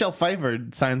 I mean, Michelle Pfeiffer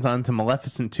signs on to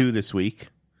Maleficent 2 this week.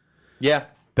 Yeah.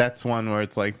 That's one where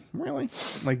it's like, really?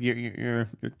 Like, you're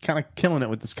kind of killing it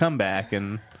with this comeback,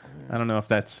 and I don't know if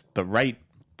that's the right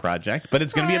project, but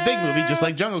it's going to be a big movie, just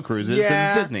like Jungle Cruise is, because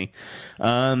it's Disney.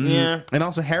 And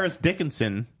also Harris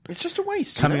Dickinson. It's just a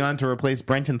waste. Coming on to replace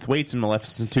Brenton Thwaites in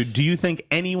Maleficent 2. Do you think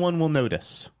anyone will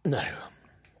notice? No.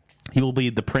 He will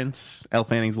be the prince, Elle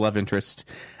Fanning's love interest.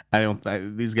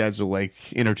 These guys are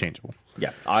like interchangeable.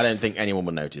 Yeah, I don't think anyone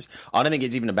will notice. I don't think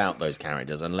it's even about those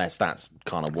characters unless that's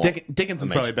kind of what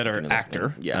Dickinson's probably a better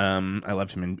actor. Yeah, I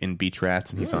loved him in Beach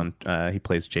Rats, and he's on. He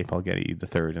plays J. Paul Getty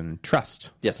III in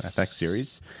Trust. Yes, FX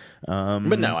series.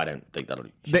 But no, I don't think that'll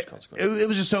be huge consequence. It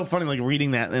was just so funny, like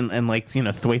reading that, and like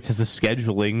Thwaites has a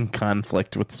scheduling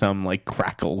conflict with some like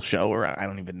Crackle show, or I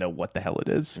don't even know what the hell it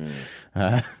is.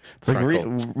 It's like,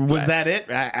 was that it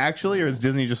actually, or is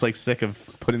Disney just like sick of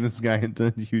putting this guy into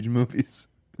huge movies?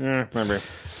 Yeah, remember.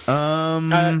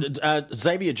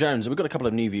 Xavier Jones. We've got a couple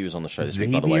of new viewers on the show this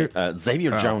week, by the way.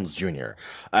 Xavier Jones Jr.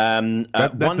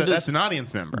 That's an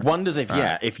audience member. Wonders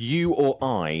if you or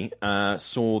I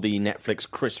saw the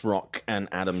Netflix Chris Rock and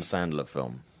Adam Sandler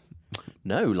film.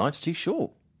 No, life's too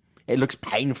short. It looks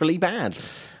painfully bad.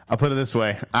 I'll put it this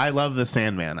way: I love The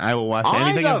Sandman. I will watch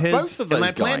anything of his. Both of those and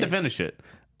I plan to guys. finish it.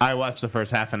 I watched the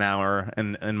first half an hour,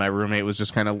 and my roommate was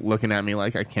just kind of looking at me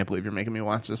like, I can't believe you're making me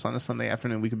watch this on a Sunday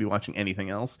afternoon. We could be watching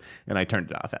anything else. And I turned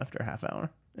it off after a half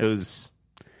hour. It was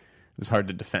hard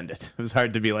to defend it. It was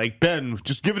hard to be like, Ben,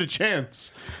 just give it a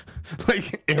chance.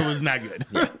 Like, it was not good.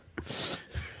 Yeah.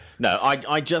 No, I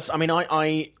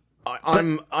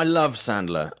love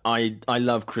Sandler. I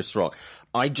love Chris Rock.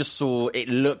 I just saw it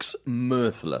looks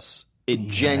mirthless. It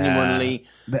genuinely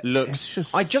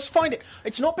looks. I just find it.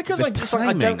 It's not because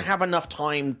I don't have enough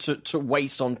time to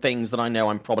waste on things that I know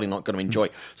I'm probably not going to enjoy.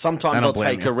 Sometimes I'll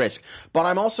take a risk, but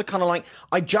I'm also kind of like,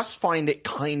 I just find it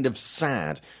kind of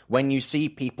sad when you see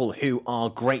people who are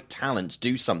great talents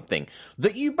do something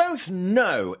that you both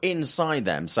know inside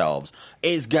themselves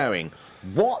is going,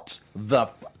 what the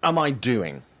am I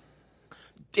doing?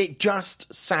 It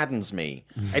just saddens me.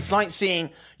 It's like seeing,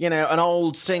 an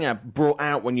old singer brought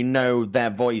out when you know their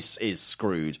voice is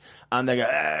screwed, and they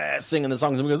go singing the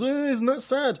songs, and we go, isn't that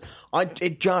sad? I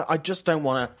just don't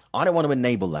want to. I don't want to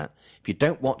enable that. If you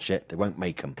don't watch it, they won't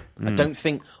make them. I don't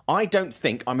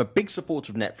think. I'm a big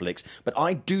supporter of Netflix, but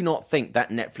I do not think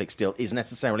that Netflix deal is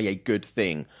necessarily a good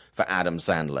thing for Adam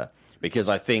Sandler, because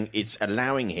I think it's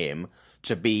allowing him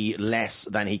to be less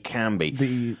than he can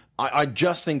be. I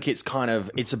just think it's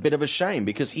a bit of a shame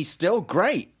because he's still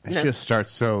great. It just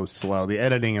starts so slow. The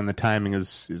editing and the timing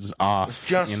is off.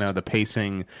 The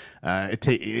pacing.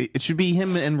 It should be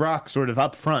him and Rock sort of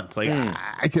up front. Like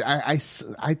I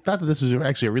thought that this was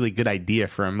actually a really good idea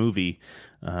for a movie.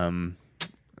 And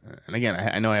again,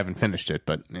 I know I haven't finished it,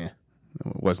 but it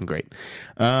wasn't great.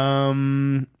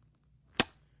 Guy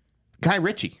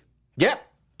Ritchie. Yep.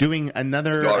 Doing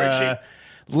another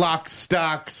lock,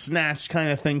 stock, snatch kind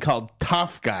of thing called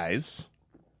Tough Guys.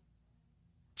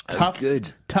 Tough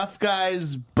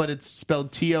Guys, but it's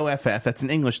spelled Toff. That's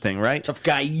an English thing, right? Tough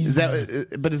Guys. Is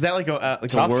that like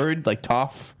a word, like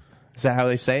toff? Is that how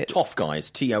they say it? Tough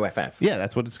Guys, Toff. Yeah,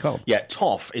 that's what it's called. Yeah,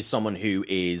 toff is someone who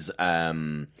is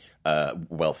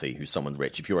wealthy, who's someone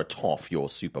rich. If you're a toff, you're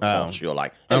super posh. You're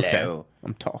like, hello. Okay.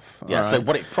 I'm tough. Yeah, so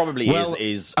what it probably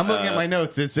is... I'm looking at my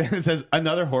notes. It says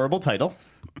another horrible title.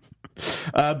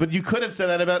 But you could have said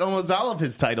that about almost all of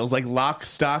his titles, like Lock,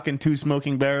 Stock, and Two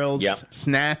Smoking Barrels,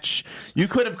 Snatch. You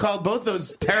could have called both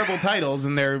those terrible titles,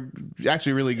 and they're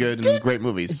actually really good and great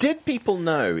movies. Did people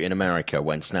know in America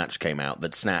when Snatch came out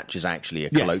that Snatch is actually a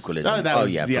colloquialism? Oh, that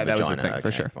was a thing,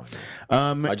 for sure.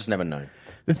 I just never know.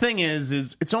 The thing is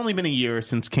it's only been a year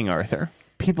since King Arthur.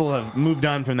 People have moved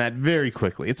on from that very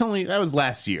quickly. That was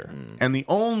last year. And the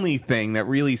only thing that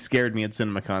really scared me at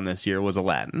CinemaCon this year was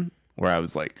Aladdin, where I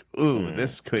was like, ooh,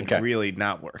 this could really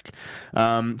not work.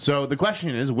 So the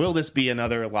question is, will this be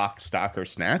another Lock, Stock, or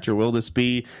Snatch, or will this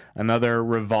be another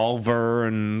Revolver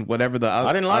and whatever the other...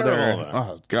 I didn't like Revolver.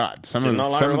 Oh, God. Some of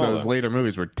those later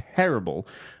movies were terrible.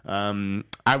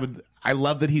 I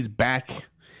love that he's back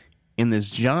in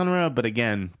this genre, but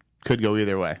again, could go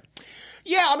either way.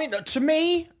 Yeah, I mean, to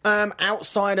me,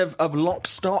 outside of Lock,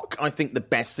 Stock, I think the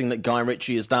best thing that Guy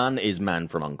Ritchie has done is Man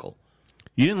from U.N.C.L.E.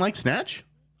 You didn't like Snatch?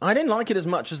 I didn't like it as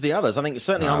much as the others. I think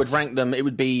certainly I would rank them. It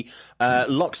would be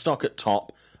Lock, Stock at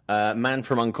top, Man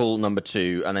from U.N.C.L.E. number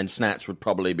 2, and then Snatch would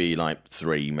probably be like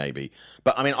 3, maybe.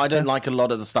 But I mean, I don't like a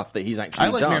lot of the stuff that he's actually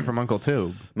done. I like Man from U.N.C.L.E.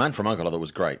 too. Man from U.N.C.L.E. I thought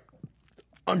was great.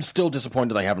 I'm still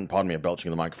disappointed they haven't. Pardon me, I'm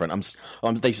belching in the microphone.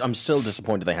 I'm still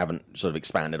disappointed they haven't sort of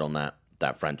expanded on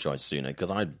that franchise sooner, because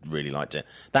I really liked it.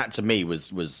 That to me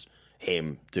was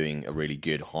him doing a really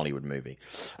good Hollywood movie.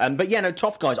 But yeah, no,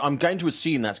 Tough Guys. I'm going to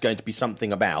assume that's going to be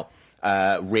something about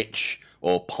rich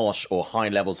or posh or high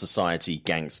level society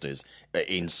gangsters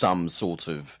in some sort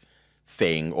of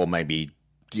thing, or maybe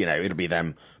it'll be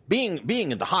them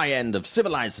being at the high end of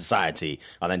civilized society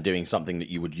and then doing something that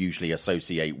you would usually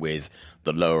associate with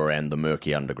the lower end, the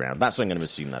murky underground. That's what I'm going to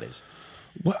assume that is.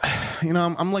 Well,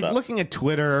 I'm like looking at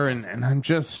Twitter and I'm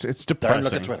just, it's depressing. Don't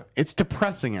look at Twitter. It's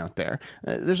depressing out there.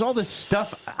 There's all this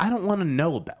stuff I don't want to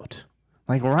know about.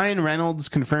 Like Ryan Reynolds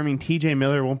confirming TJ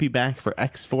Miller won't be back for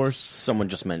X-Force. Someone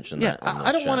just mentioned that. Yeah,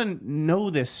 I don't want to know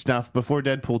this stuff before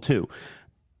Deadpool 2.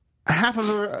 Half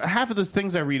of those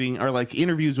things I'm reading are like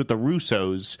interviews with the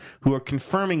Russos who are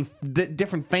confirming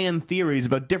different fan theories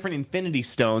about different Infinity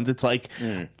Stones. It's like,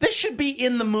 this should be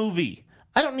in the movie.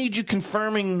 I don't need you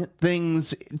confirming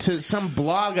things to some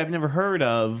blog I've never heard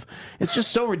of. It's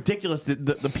just so ridiculous that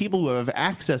the people who have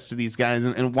access to these guys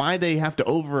and why they have to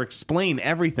over-explain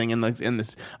everything. And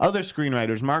this other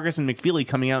screenwriters, Marcus and McFeely,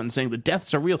 coming out and saying the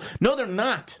deaths are real. No, they're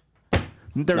not.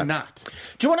 They're not.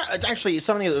 Do you want to actually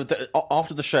something that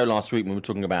after the show last week when we were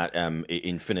talking about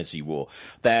Infinity War,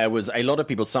 there was a lot of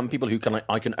people, some people who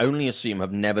I can only assume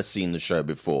have never seen the show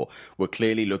before, were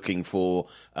clearly looking for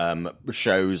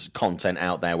shows, content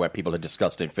out there where people had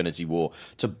discussed Infinity War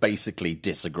to basically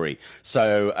disagree.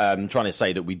 So trying to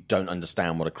say that we don't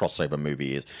understand what a crossover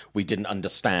movie is. We didn't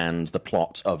understand the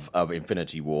plot of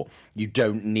Infinity War. You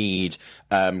don't need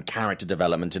character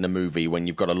development in a movie when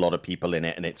you've got a lot of people in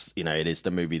it and it's, it is the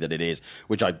movie that it is,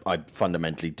 which I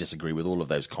fundamentally disagree with all of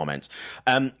those comments.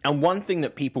 And one thing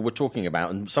that people were talking about,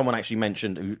 and someone actually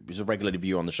mentioned, who's a regular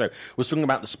reviewer on the show, was talking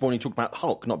about the spoiling, talking about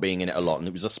Hulk not being in it a lot, and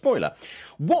it was a spoiler.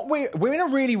 What we're in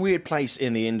a really weird place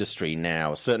in the industry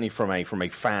now, certainly from a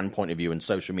fan point of view, and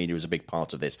social media is a big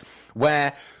part of this,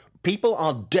 where people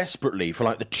are desperately, for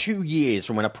like the 2 years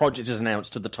from when a project is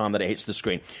announced to the time that it hits the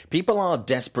screen, people are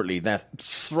desperately, they're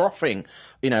frothing,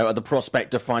 at the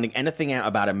prospect of finding anything out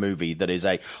about a movie that is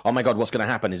oh my God, what's going to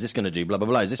happen? Is this going to do blah, blah,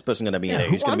 blah? Is this person going to be in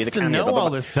it? Who's going to be the cameo? Know blah, blah, all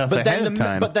blah. this stuff but ahead of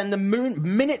time. But then the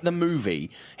minute the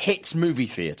movie hits movie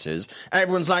theaters,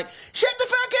 everyone's like, shut the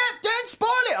fuck up, don't spoil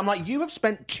it. I'm like, you have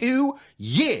spent 2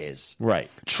 years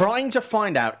trying to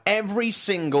find out every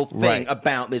single thing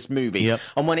about this movie. Yep.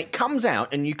 And when it comes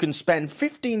out and you can spend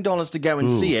 $15 to go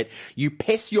and see it, you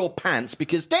piss your pants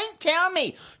because don't tell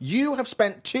me you have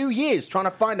spent 2 years trying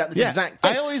to find out this exact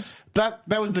thing. I always thought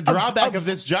that was the drawback of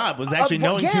this job, was actually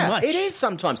knowing too much. It is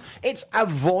sometimes. It's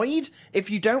avoid if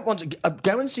you don't want to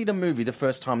go and see the movie the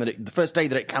first day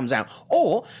that it comes out,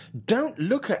 or don't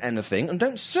look at anything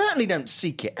and certainly don't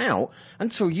seek it out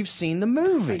until you've seen the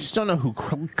movie. I just don't know who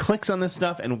clicks on this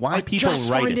stuff and why people write it. I just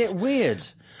find it weird.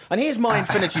 And here's my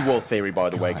Infinity War theory, by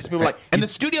the way, because people are like... And the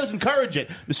studios encourage it.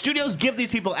 The studios give these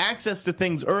people access to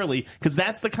things early because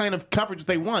that's the kind of coverage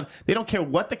they want. They don't care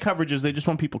what the coverage is. They just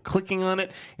want people clicking on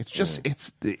it. It's just...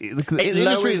 The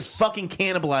industry is fucking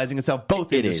cannibalizing itself,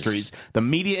 both industries. The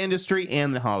media industry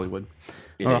and the Hollywood.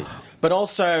 It is. But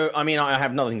also, I mean, I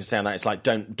have nothing to say on that. It's like,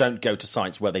 don't go to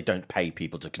sites where they don't pay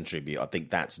people to contribute. I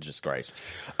think that's a disgrace.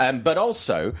 But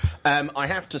also, I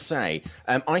have to say,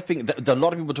 I think that a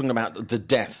lot of people are talking about the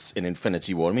deaths in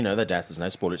Infinity War. I mean, they're deaths. There's no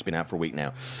spoiler. It's been out for a week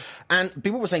now. And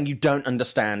people were saying you don't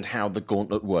understand how the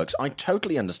gauntlet works. I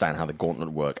totally understand how the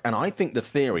gauntlet works. And I think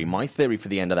my theory for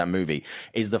the end of that movie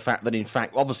is the fact that, in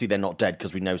fact, obviously they're not dead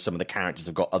because we know some of the characters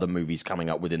have got other movies coming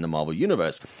up within the Marvel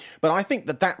Universe. But I think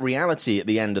that reality at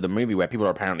the end of the movie where people are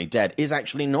apparently dead is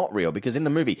actually not real, because in the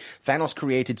movie Thanos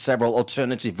created several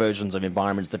alternative versions of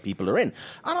environments that people are in,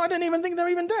 and I don't even think they're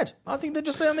even dead. I think they're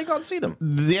just there and they can't see them.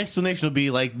 The explanation will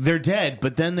be like they're dead,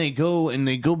 but then they go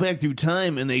back through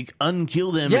time and they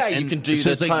unkill them. Yeah, and you can do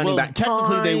so the turning back time.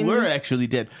 Technically they were actually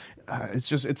dead.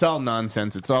 It's all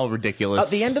nonsense. It's all ridiculous.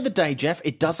 At the end of the day, Jeff,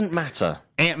 it doesn't matter.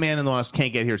 Ant-Man and the Wasp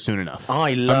can't get here soon enough.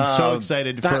 I'm so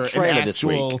excited for an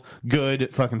actual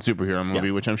good fucking superhero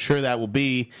movie, which I'm sure that will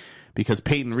be, because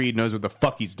Peyton Reed knows what the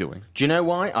fuck he's doing. Do you know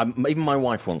why? Even my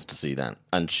wife wants to see that,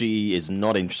 and she is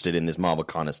not interested in this Marvel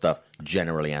kind of stuff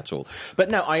generally at all.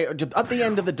 But no, at the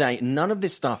end of the day, none of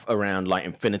this stuff around like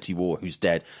Infinity War, who's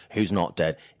dead, who's not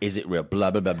dead, is it real,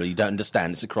 blah, blah, blah, blah, you don't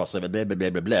understand, it's a crossover, blah, blah, blah,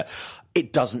 blah, blah.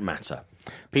 It doesn't matter.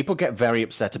 People get very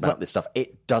upset about this stuff.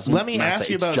 It doesn't matter. Ask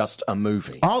you about just a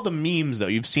movie. All the memes, though.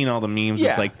 You've seen all the memes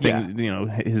with like things,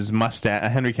 his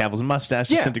mustache, Henry Cavill's mustache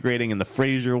disintegrating, and the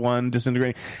Frasier one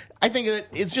disintegrating. I think that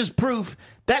it's just proof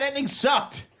that ending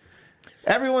sucked.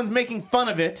 Everyone's making fun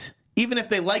of it. Even if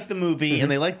they like the movie and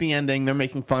they like the ending, they're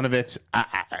making fun of it.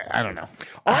 I don't know.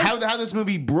 How this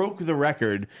movie broke the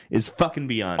record is fucking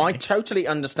beyond me. I totally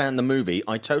understand the movie.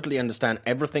 I totally understand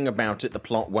everything about it, the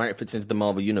plot, where it fits into the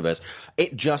Marvel Universe.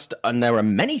 And there are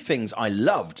many things I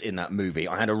loved in that movie.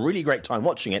 I had a really great time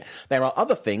watching it. There are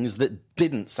other things that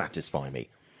didn't satisfy me.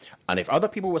 And if other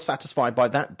people were satisfied by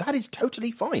that, that is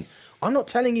totally fine. I'm not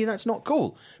telling you that's not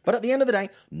cool. But at the end of the day,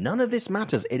 none of this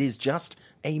matters. It is just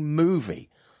a movie.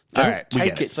 Don't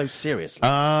take it so seriously.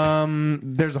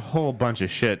 There's a whole bunch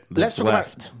of shit that's Let's talk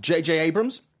left. about J.J.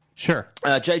 Abrams. Sure.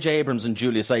 J.J. Abrams and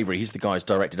Julius Avery, he's the guy who's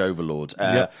directed Overlord.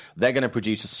 They're going to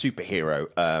produce a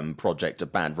superhero project, a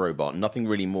Bad Robot. Nothing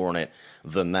really more on it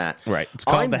than that. Right. It's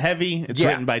called The Heavy. It's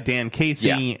written by Dan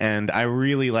Casey, and I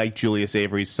really like Julius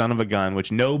Avery's Son of a Gun,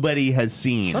 which nobody has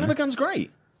seen. Son of a Gun's great.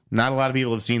 Not a lot of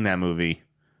people have seen that movie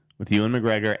with Ewan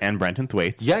McGregor and Brenton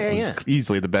Thwaites. Yeah.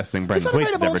 Easily the best thing Brenton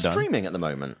Thwaites has ever done. Streaming at the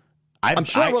moment. I'm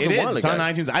sure it was a while ago. It's on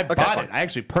iTunes. I bought fine. it. I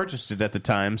actually purchased it at the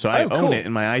time, so I own it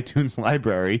in my iTunes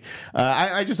library.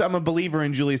 I'm a believer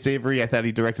in Julius Avery. I thought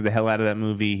he directed the hell out of that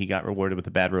movie. He got rewarded with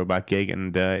the Bad Robot gig,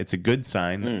 and it's a good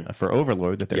sign for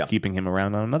Overlord that they're keeping him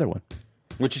around on another one.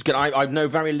 Which is good. I know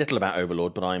very little about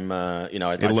Overlord, but I'm, I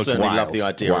certainly love the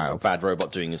idea of Bad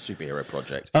Robot doing a superhero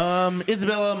project.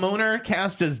 Isabella Moner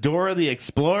cast as Dora the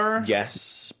Explorer.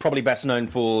 Yes, probably best known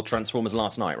for Transformers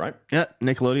Last Night, right? Yeah,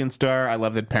 Nickelodeon star. I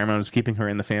love that Paramount is keeping her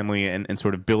in the family and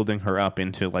sort of building her up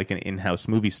into like an in-house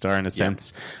movie star in a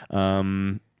sense. A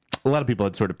lot of people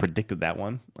had sort of predicted that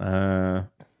one. I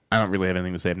don't really have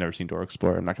anything to say. I've never seen Dora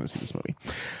Explorer. I'm not going to see this movie.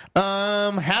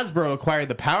 Hasbro acquired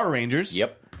the Power Rangers.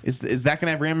 Yep. Is that going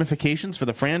to have ramifications for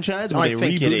the franchise? Will I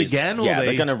think reboot it is. again?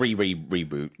 They're going to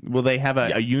reboot. Will they have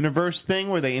a universe thing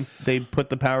where they put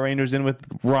the Power Rangers in with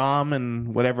ROM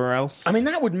and whatever else? I mean,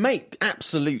 that would make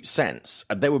absolute sense.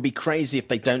 They would be crazy if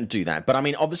they don't do that. But I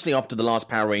mean, obviously, after the last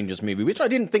Power Rangers movie, which I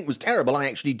didn't think was terrible, I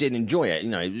actually did enjoy it.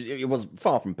 You know, it was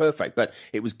far from perfect, but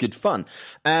it was good fun.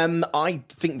 I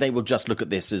think they will just look at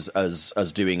this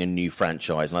as doing a new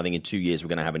franchise, and I think in 2 years we're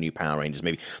going to have a new Power Rangers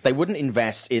movie. They wouldn't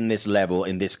invest in this level,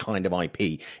 in this kind of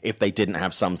IP, if they didn't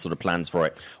have some sort of plans for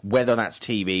it. Whether that's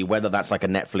TV, whether that's like a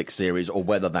Netflix series, or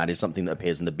whether that is something that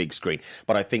appears on the big screen.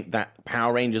 But I think that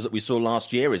Power Rangers that we saw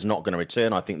last year is not going to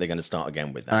return. I think they're going to start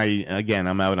again with that.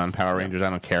 I'm out on Power Rangers. I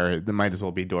don't care. It might as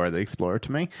well be Dora the Explorer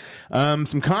to me.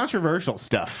 Some controversial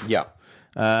stuff. Yeah.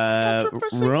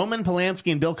 Roman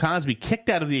Polanski and Bill Cosby kicked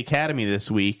out of the Academy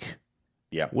this week.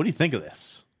 Yeah. What do you think of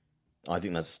this? I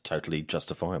think that's totally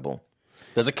justifiable.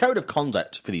 There's a code of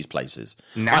conduct for these places.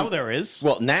 Now there is.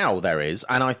 Well, now there is,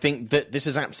 and I think that this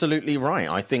is absolutely right.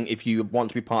 I think if you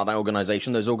want to be part of that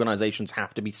organisation, those organisations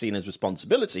have to be seen as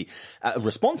responsible,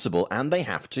 and they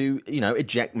have to,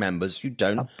 eject members who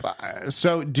don't.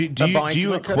 So do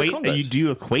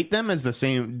you equate them as the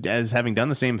same as having done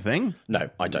the same thing? No,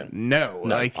 I don't. No,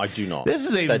 I do not. This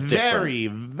is a very,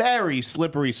 very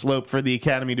slippery slope for the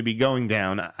Academy to be going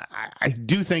down. I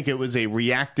do think it was a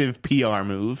reactive PR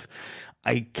move.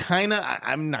 I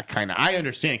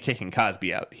understand kicking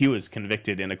Cosby out. He was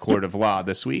convicted in a court of law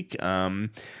this week.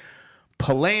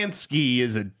 Polanski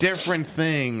is a different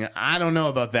thing. I don't know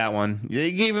about that one.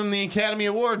 They gave him the Academy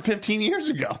Award 15 years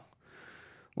ago.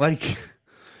 Like,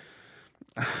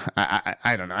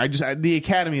 I don't know. The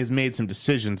Academy has made some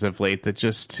decisions of late that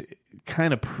just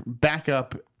kind of back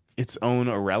up its own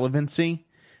irrelevancy.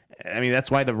 I mean, that's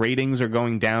why the ratings are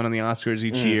going down on the Oscars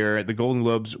each year. The Golden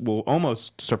Globes will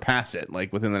almost surpass it,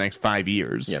 like, within the next 5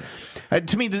 years. Yeah.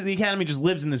 To me, the Academy just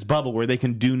lives in this bubble where they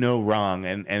can do no wrong,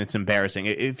 and it's embarrassing.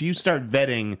 If you start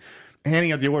handing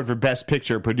out the award for Best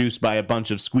Picture produced by a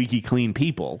bunch of squeaky clean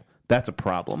people, that's a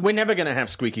problem. We're never going to have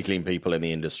squeaky clean people in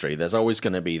the industry. There's always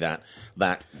going to be that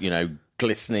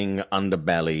glistening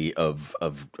underbelly of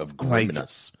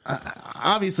grimness.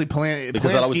 Obviously, because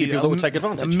there'll always be people that will take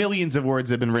advantage. Millions of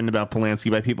words have been written about Polanski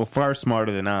by people far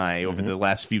smarter than I over the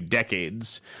last few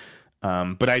decades.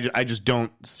 But I just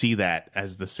don't see that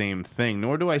as the same thing,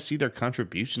 nor do I see their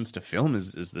contributions to film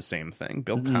as the same thing.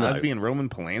 Bill Cosby and Roman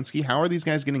Polanski, how are these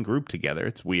guys getting grouped together?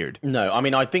 It's weird. No, I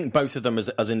mean, I think both of them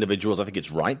as individuals, I think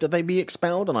it's right that they be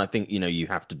expelled, and I think, you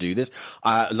have to do this.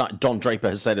 Like Don Draper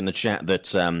has said in the chat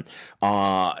that,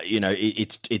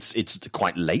 it's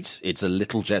quite late. It's a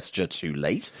little gesture too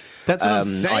late. That's what I'm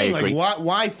saying. I agree. Like,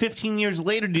 why 15 years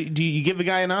later do you give a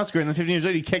guy an Oscar, and then 15 years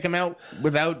later you kick him out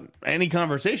without any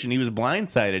conversation? He was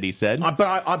blindsided, he said.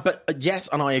 But yes,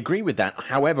 and I agree with that.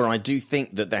 However, I do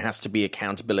think that there has to be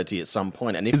accountability at some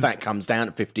point, and if that comes down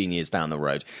at 15 years down the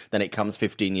road, then it comes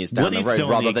 15 years down the road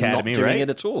rather than not doing it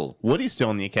at all. Woody's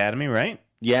still in the Academy, right?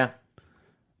 Yeah.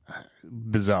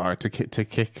 Bizarre to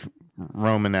kick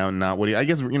Roman out and not Woody. I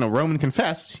guess Roman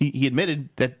confessed. He admitted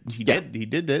that he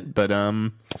did it, but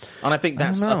and I think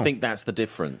that's the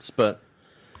difference, but.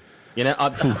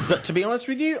 But to be honest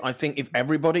with you, I think if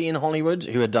everybody in Hollywood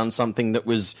who had done something that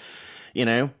was,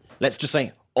 let's just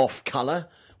say off color,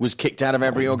 was kicked out of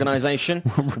every organization.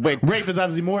 Rape is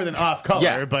obviously more than off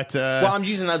color, but well, I'm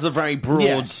using that as a very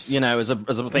broad, as a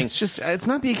thing. It's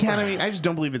not the Academy. I just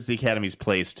don't believe it's the Academy's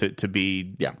place to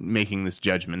be making this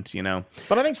judgment.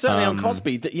 But I think certainly on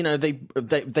Cosby,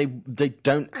 they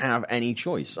don't have any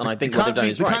choice, and I think what they've done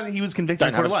is right. He was convicted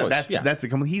in court of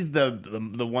law. He's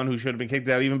the one who should have been kicked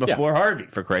out even before Harvey,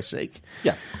 for Christ's sake.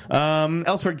 Yeah.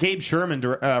 Elsewhere, Gabe Sherman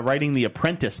writing the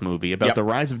Apprentice movie about the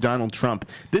rise of Donald Trump.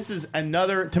 This is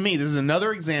another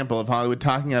example of Hollywood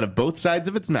talking out of both sides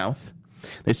of its mouth.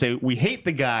 They say, we hate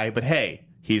the guy, but hey,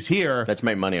 he's here. Let's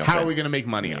make money off him. How are we going to make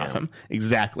money off him?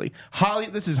 Exactly.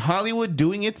 This is Hollywood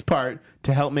doing its part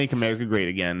to help make America great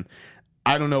again.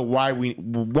 I don't know why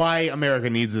America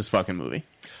needs this fucking movie.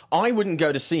 I wouldn't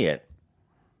go to see it.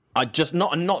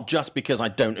 Not just because I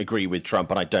don't agree with Trump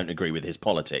and I don't agree with his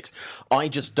politics. I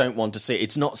just don't want to see it.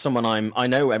 It's not someone I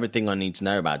know everything I need to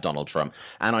know about Donald Trump,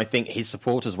 and I think his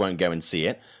supporters won't go and see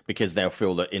it because they'll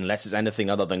feel that unless it's anything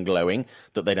other than glowing,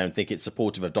 that they don't think it's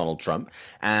supportive of Donald Trump,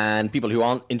 and people who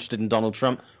aren't interested in Donald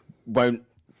Trump won't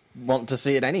want to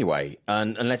see it anyway,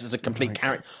 and unless it's a complete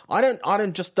character. I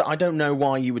don't know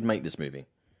why you would make this movie.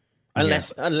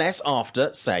 Unless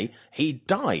after, say, he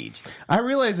died. I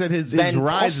realize that his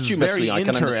rise is very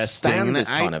interesting. This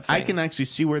kind of thing. I can actually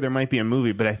see where there might be a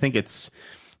movie, but I think it's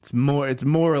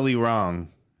morally wrong.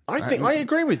 I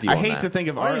agree with you. I hate to think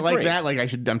of art like that. Like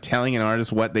I'm telling an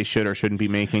artist what they should or shouldn't be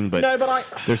making, but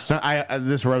this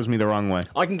rubs me the wrong way.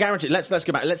 I can guarantee. Let's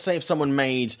go back. Let's say if someone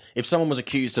was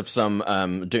accused of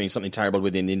doing something terrible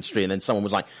within the industry, and then someone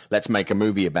was like, "Let's make a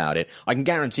movie about it." I can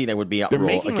guarantee there would be uproar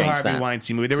against that. They're making a Harvey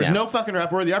Weinstein movie. There was no fucking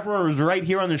uproar. The uproar was right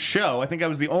here on the show. I think I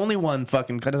was the only one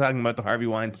fucking talking about the Harvey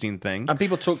Weinstein thing. And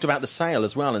people talked about the sale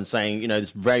as well and saying,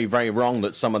 it's very, very wrong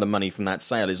that some of the money from that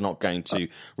sale is not going to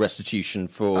restitution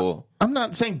for. I'm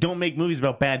not saying don't make movies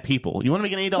about bad people. You want to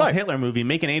make an Adolf Hitler movie,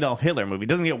 make an Adolf Hitler movie. It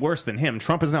doesn't get worse than him.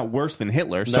 Trump is not worse than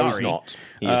Hitler. No, Sorry. he's not.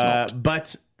 He is not.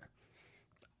 But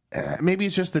maybe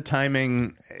it's just the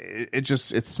timing. It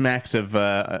smacks of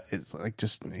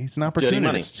he's an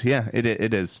opportunist. Yeah,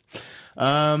 it is.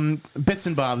 Bits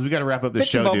and bobs. We got to wrap up this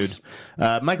show, dude.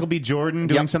 Michael B. Jordan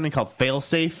doing something called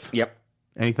Failsafe. Yep.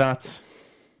 Any thoughts?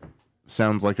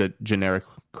 Sounds like a generic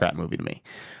crap movie to me.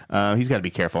 He's got to be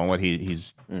careful on what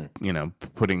he's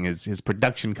putting his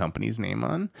production company's name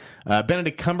on.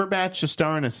 Benedict Cumberbatch to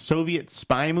star in a Soviet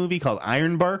spy movie called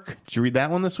Ironbark. Did you read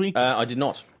that one this week? I did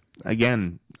not.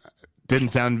 Again, didn't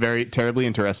sound very terribly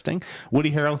interesting.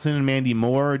 Woody Harrelson and Mandy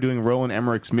Moore are doing Roland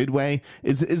Emmerich's Midway.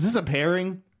 Is this a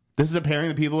pairing? This is a pairing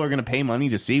that people are going to pay money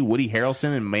to see? Woody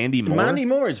Harrelson and Mandy Moore? Mandy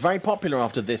Moore is very popular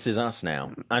after This Is Us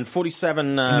now. And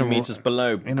 47 meters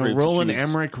below. In a Roland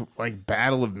Emmerich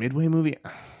Battle of Midway movie?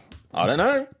 I don't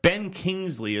know. Ben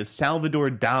Kingsley is Salvador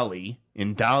Dali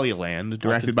in Daliland,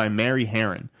 directed by Mary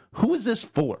Herron. Who is this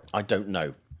for? I don't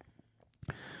know.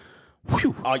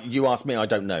 You asked me, I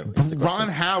don't know. Ron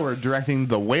Howard directing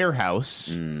The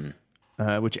Warehouse,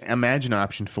 which Imagine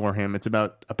optioned for him. It's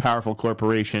about a powerful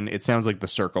corporation. It sounds like The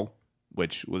Circle,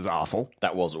 which was awful.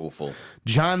 That was awful.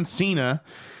 John Cena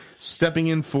stepping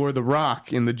in for The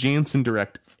Rock in the Jansen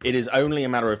directive. It is only a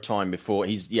matter of time before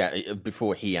he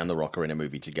and The Rock are in a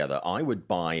movie together. I would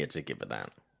buy a ticket for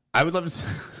that. I would love to.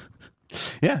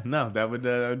 Yeah, no, that would be.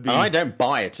 And I don't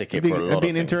buy a ticket for a lot of things. It'd be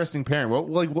an interesting pairing.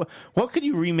 What could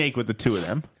you remake with the two of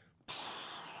them?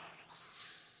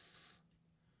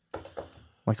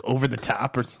 Like Over the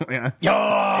Top or something.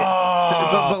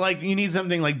 But you need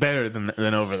something better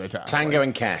than Over the Top. Tango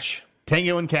and Cash.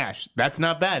 Tango and Cash. That's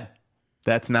not bad.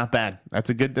 That's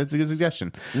a good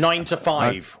suggestion. 9 to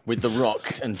 5 with The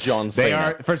Rock and John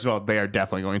Cena. First of all, they are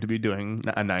definitely going to be doing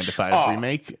a 9 to 5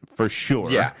 remake for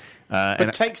sure. Yeah.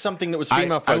 But take something that was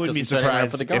female focused. I wouldn't be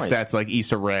surprised for the guys. if that's like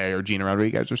Issa Rae or Gina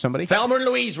Rodriguez or somebody. Thelma and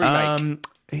Louise remake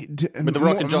with The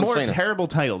Rock and John Cena. More terrible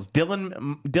titles: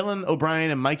 Dylan O'Brien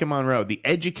and Micah Monroe. The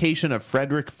Education of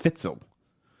Frederick Fitzel.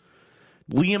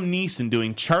 Liam Neeson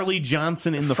doing Charlie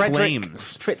Johnson in the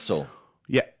Flames. Fitzel.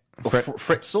 Yeah.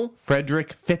 Fritzl?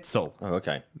 Frederick Fitzel. Oh,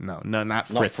 okay. No, not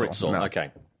Fritzl. Not Fritzl, no.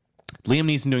 okay. Liam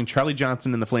Neeson doing Charlie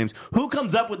Johnson in the Flames. Who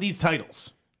comes up with these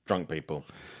titles? Drunk people.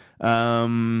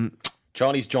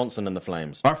 Charlie's Johnson and the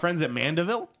Flames. Our friends at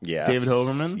Mandeville. Yes. David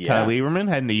Hoberman, Ty Lieberman,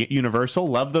 heading to Universal.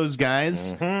 Love those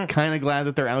guys. Mm-hmm. Kind of glad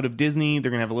that they're out of Disney.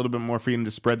 They're going to have a little bit more freedom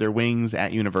to spread their wings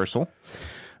at Universal.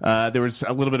 There was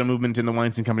a little bit of movement in the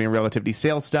Weinstein Company and Relativity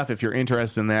sales stuff. If you're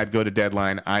interested in that, go to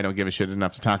Deadline. I don't give a shit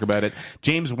enough to talk about it.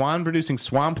 James Wan producing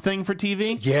Swamp Thing for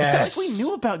TV. Yes.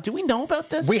 Do we know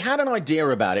about this? We had an idea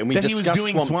about it, and we discussed he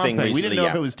was doing Swamp Thing recently. We didn't know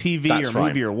if it was TV or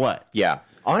movie or what. Yeah.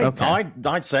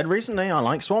 I'd said recently I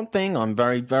like Swamp Thing. I'm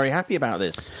very, very happy about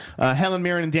this. Helen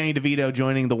Mirren and Danny DeVito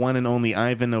joining the one and only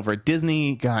Ivan over at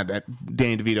Disney. God, that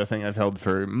Danny DeVito thing I've held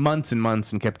for months and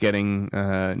months and kept getting.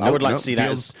 I would like to see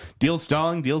deal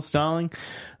stalling.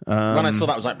 When I saw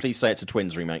that, I was like, please say it's a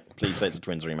Twins remake. Twins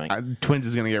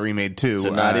is going to get remade too.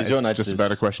 Tonight is your It's just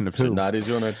about a question of who. Tonight is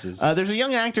your notices. There's a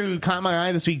young actor who caught my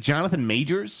eye this week, Jonathan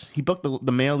Majors. He booked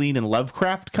the male lead in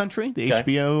Lovecraft Country, the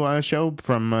HBO show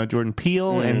from Jordan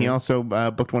Peele, and he also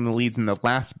booked one of the leads in The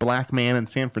Last Black Man in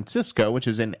San Francisco, which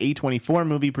is an A24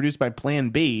 movie produced by Plan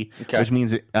B, which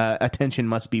means attention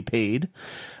must be paid.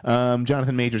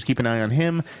 Jonathan Majors, keep an eye on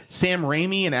him. Sam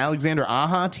Raimi and Alexander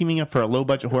Aja teaming up for a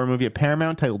low-budget horror movie at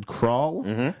Paramount titled Crawl.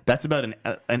 That's about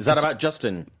Is that about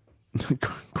Justin?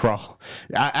 Crawl.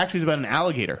 Actually, it's about an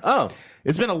alligator. Oh.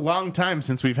 It's been a long time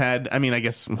since we've had, I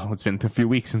guess, it's been a few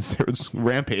weeks since there was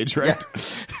Rampage, right?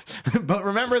 Yeah. But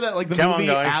remember that, like, the movie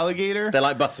Alligator? They're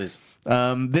like buses.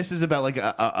 This is about, like,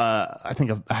 I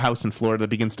think a house in Florida that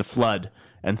begins to flood.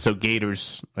 And so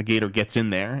a gator gets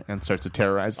in there and starts to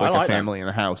terrorize, like a family in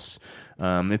a house.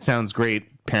 It sounds great.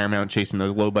 Paramount chasing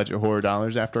those low-budget horror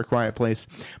dollars after A Quiet Place.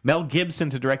 Mel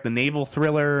Gibson to direct the naval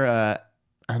thriller,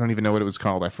 I don't even know what it was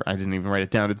called. I didn't even write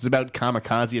it down. It's about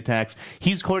kamikaze attacks.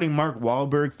 He's courting Mark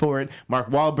Wahlberg for it. Mark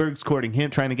Wahlberg's courting him,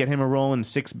 trying to get him a role in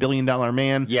 $6 Billion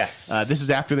Man. Yes. This is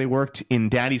after they worked in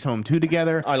Daddy's Home 2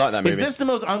 together. I like that movie. Is this the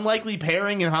most unlikely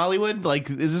pairing in Hollywood? Like,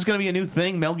 is this going to be a new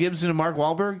thing? Mel Gibson and Mark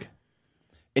Wahlberg?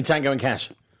 In Tango and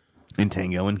Cash.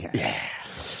 Yeah.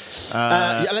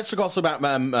 Let's talk also about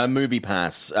Movie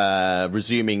Pass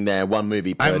resuming their one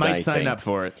movie per day. I might sign up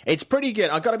for it. It's pretty good.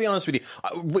 I've got to be honest with you.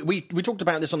 We talked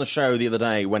about this on the show the other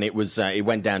day when it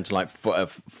went down to like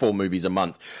 4 movies a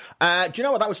month. Do you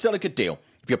know what? That was still a good deal.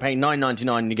 If you're paying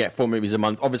 $9.99 and you get 4 movies a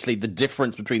month, obviously the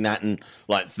difference between that and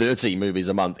like 30 movies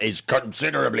a month is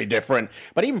considerably different.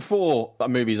 But even 4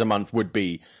 movies a month would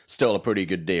be still a pretty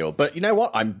good deal. But you know what?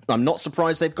 I'm not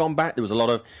surprised they've gone back. There was a lot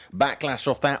of backlash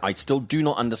off that. I still do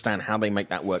not understand how they make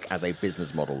that work as a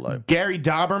business model, though. Gary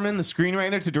Dauberman, the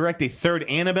screenwriter, to direct a 3rd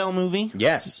Annabelle movie.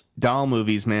 Yes. Doll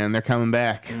movies, man, they're coming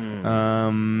back.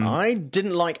 I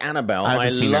didn't like Annabelle. I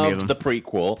loved the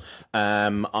prequel.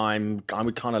 I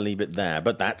would kind of leave it there,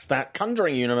 but that's that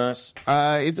Conjuring universe.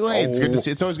 It's good to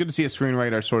see. It's always good to see a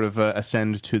screenwriter sort of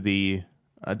ascend the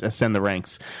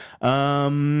ranks.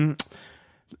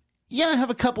 Yeah, I have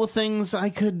a couple of things I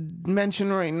could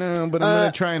mention right now, but I'm going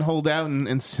to try and hold out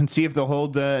and see if they'll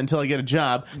hold until I get a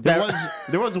job. There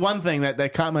was one thing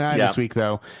that caught my eye this week,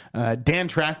 though. Dan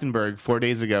Trachtenberg, 4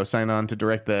 days ago, signed on to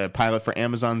direct the pilot for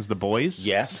Amazon's The Boys.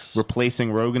 Yes.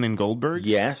 Replacing Rogen and Goldberg.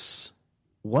 Yes.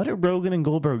 What are Rogen and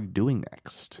Goldberg doing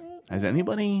next? Has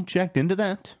anybody checked into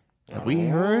that? Have we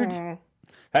heard?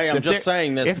 Hey, I'm just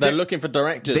saying this. They're looking for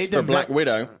directors for Black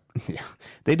Widow. Yeah.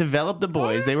 They developed The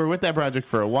Boys. They were with that project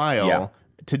for a while. Yeah.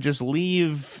 To just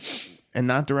leave and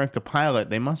not direct the pilot,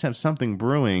 they must have something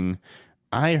brewing.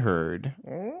 I heard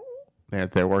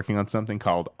that they're working on something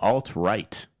called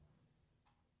alt-right.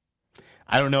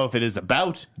 I don't know if it is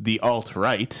about the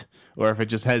alt-right or if it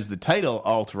just has the title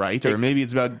alt-right, or maybe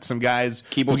it's about some guys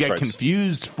who get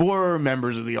confused for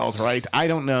members of the alt-right. I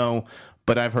don't know,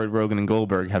 but I've heard Rogen and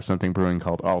Goldberg have something brewing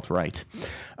called alt-right.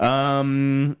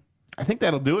 I think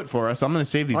that'll do it for us. I'm going to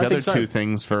save these other 2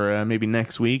 things for maybe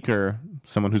next week or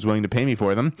someone who's willing to pay me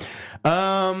for them.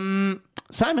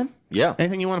 Simon? Yeah.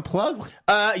 Anything you want to plug?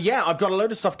 Yeah, I've got a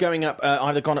load of stuff going up,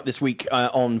 either gone up this week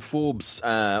on Forbes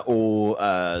or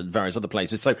various other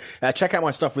places. So check out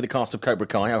my stuff with the cast of Cobra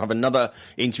Kai. I'll have another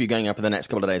interview going up in the next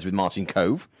couple of days with Martin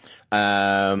Kove.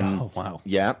 Oh, wow.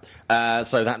 Yeah.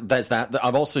 So there's that.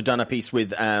 I've also done a piece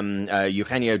with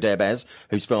Eugenio Derbez,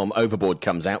 whose film Overboard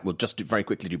comes out. We'll just very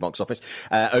quickly do box office.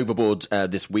 Overboard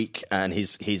this week, and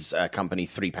his company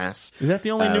 3Pass. Is that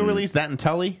the only new release? That and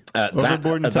Tully?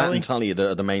 Overboard and Tully? That and Tully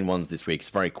are the main ones this week. It's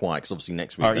very quiet because obviously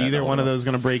next week. Are either one of those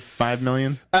going to break 5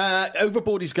 million?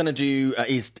 Overboard is going to do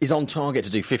is on target to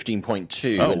do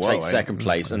 15.2 and take second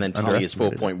place, and then Tully is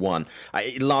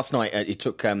 4.1. Last night it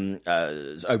took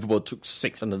Overboard took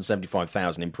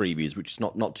 675,000 in previews, which is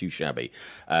not too shabby.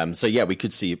 So yeah, we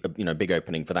could see a big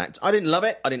opening for that. I didn't love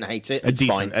it. I didn't hate it. It's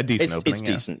fine. A decent opening. It's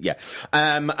decent. Yeah.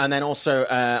 And then also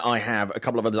I have a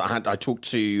couple of others. I talked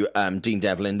to Dean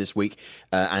Devlin this week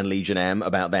and Legion M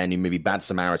about their new movie Bad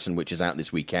Samaritan, which is out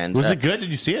this weekend. Was it good? Did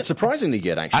you see it? Surprisingly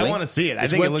good, actually. I want to see it. I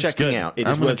think it looks looks checking good. out. It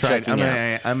is worth checking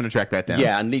out. I'm going to track that down.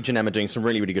 Yeah, and Legion M are doing some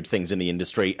really, really good things in the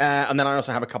industry. And then I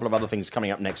also have a couple of other things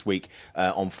coming up next week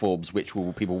on Forbes, which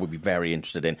people will be very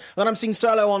interested in. And then I'm seeing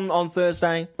Solo on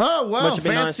Thursday. Oh, wow.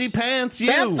 Fancy pants, you.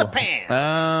 Fancy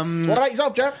pants. What about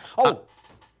yourself, Jeff?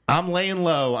 I'm laying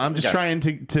low. I'm just Okay. trying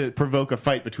to provoke a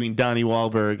fight between Donnie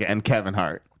Wahlberg and Kevin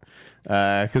Hart.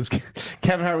 Because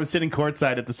Kevin Hart was sitting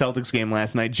courtside at the Celtics game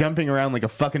last night, jumping around like a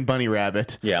fucking bunny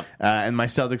rabbit. Yeah. And my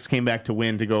Celtics came back to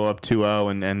win to go up 2-0,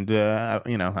 and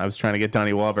I was trying to get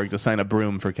Donnie Wahlberg to sign a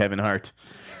broom for Kevin Hart.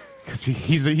 Because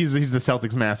he's the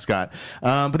Celtics mascot.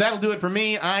 But that'll do it for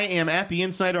me. I am at The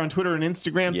Insider on Twitter and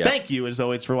Instagram. Yeah. Thank you, as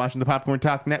always, for watching the Popcorn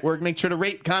Talk Network. Make sure to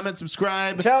rate, comment,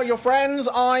 subscribe. Tell your friends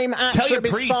I'm at Tell your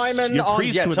Shibby priests. Simon. Your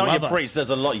priests would tell love your us. priests.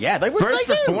 There's a lot. Yeah, they would. First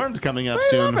they do. Reformed coming up They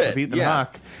soon love it. with Ethan Yeah.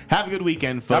 Hawke. Have a good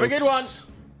weekend, folks. Have a good one.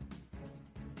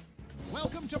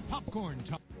 Welcome to Popcorn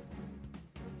Talk.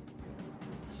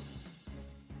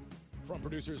 From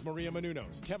producers Maria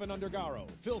Menounos, Kevin Undergaro,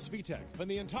 Phil Svitek,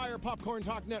 and the entire Popcorn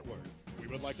Talk Network, we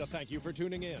would like to thank you for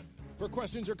tuning in. For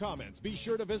questions or comments, be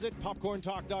sure to visit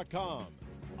popcorntalk.com.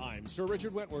 I'm Sir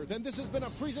Richard Wentworth, and this has been a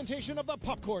presentation of the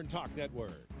Popcorn Talk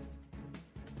Network.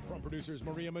 From producers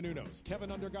Maria Menounos, Kevin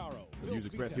Undergaro, The Phil views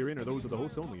expressed Svitek, herein are and those the of the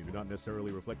host entire only and do not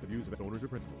necessarily reflect the views of its owners or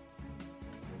principals.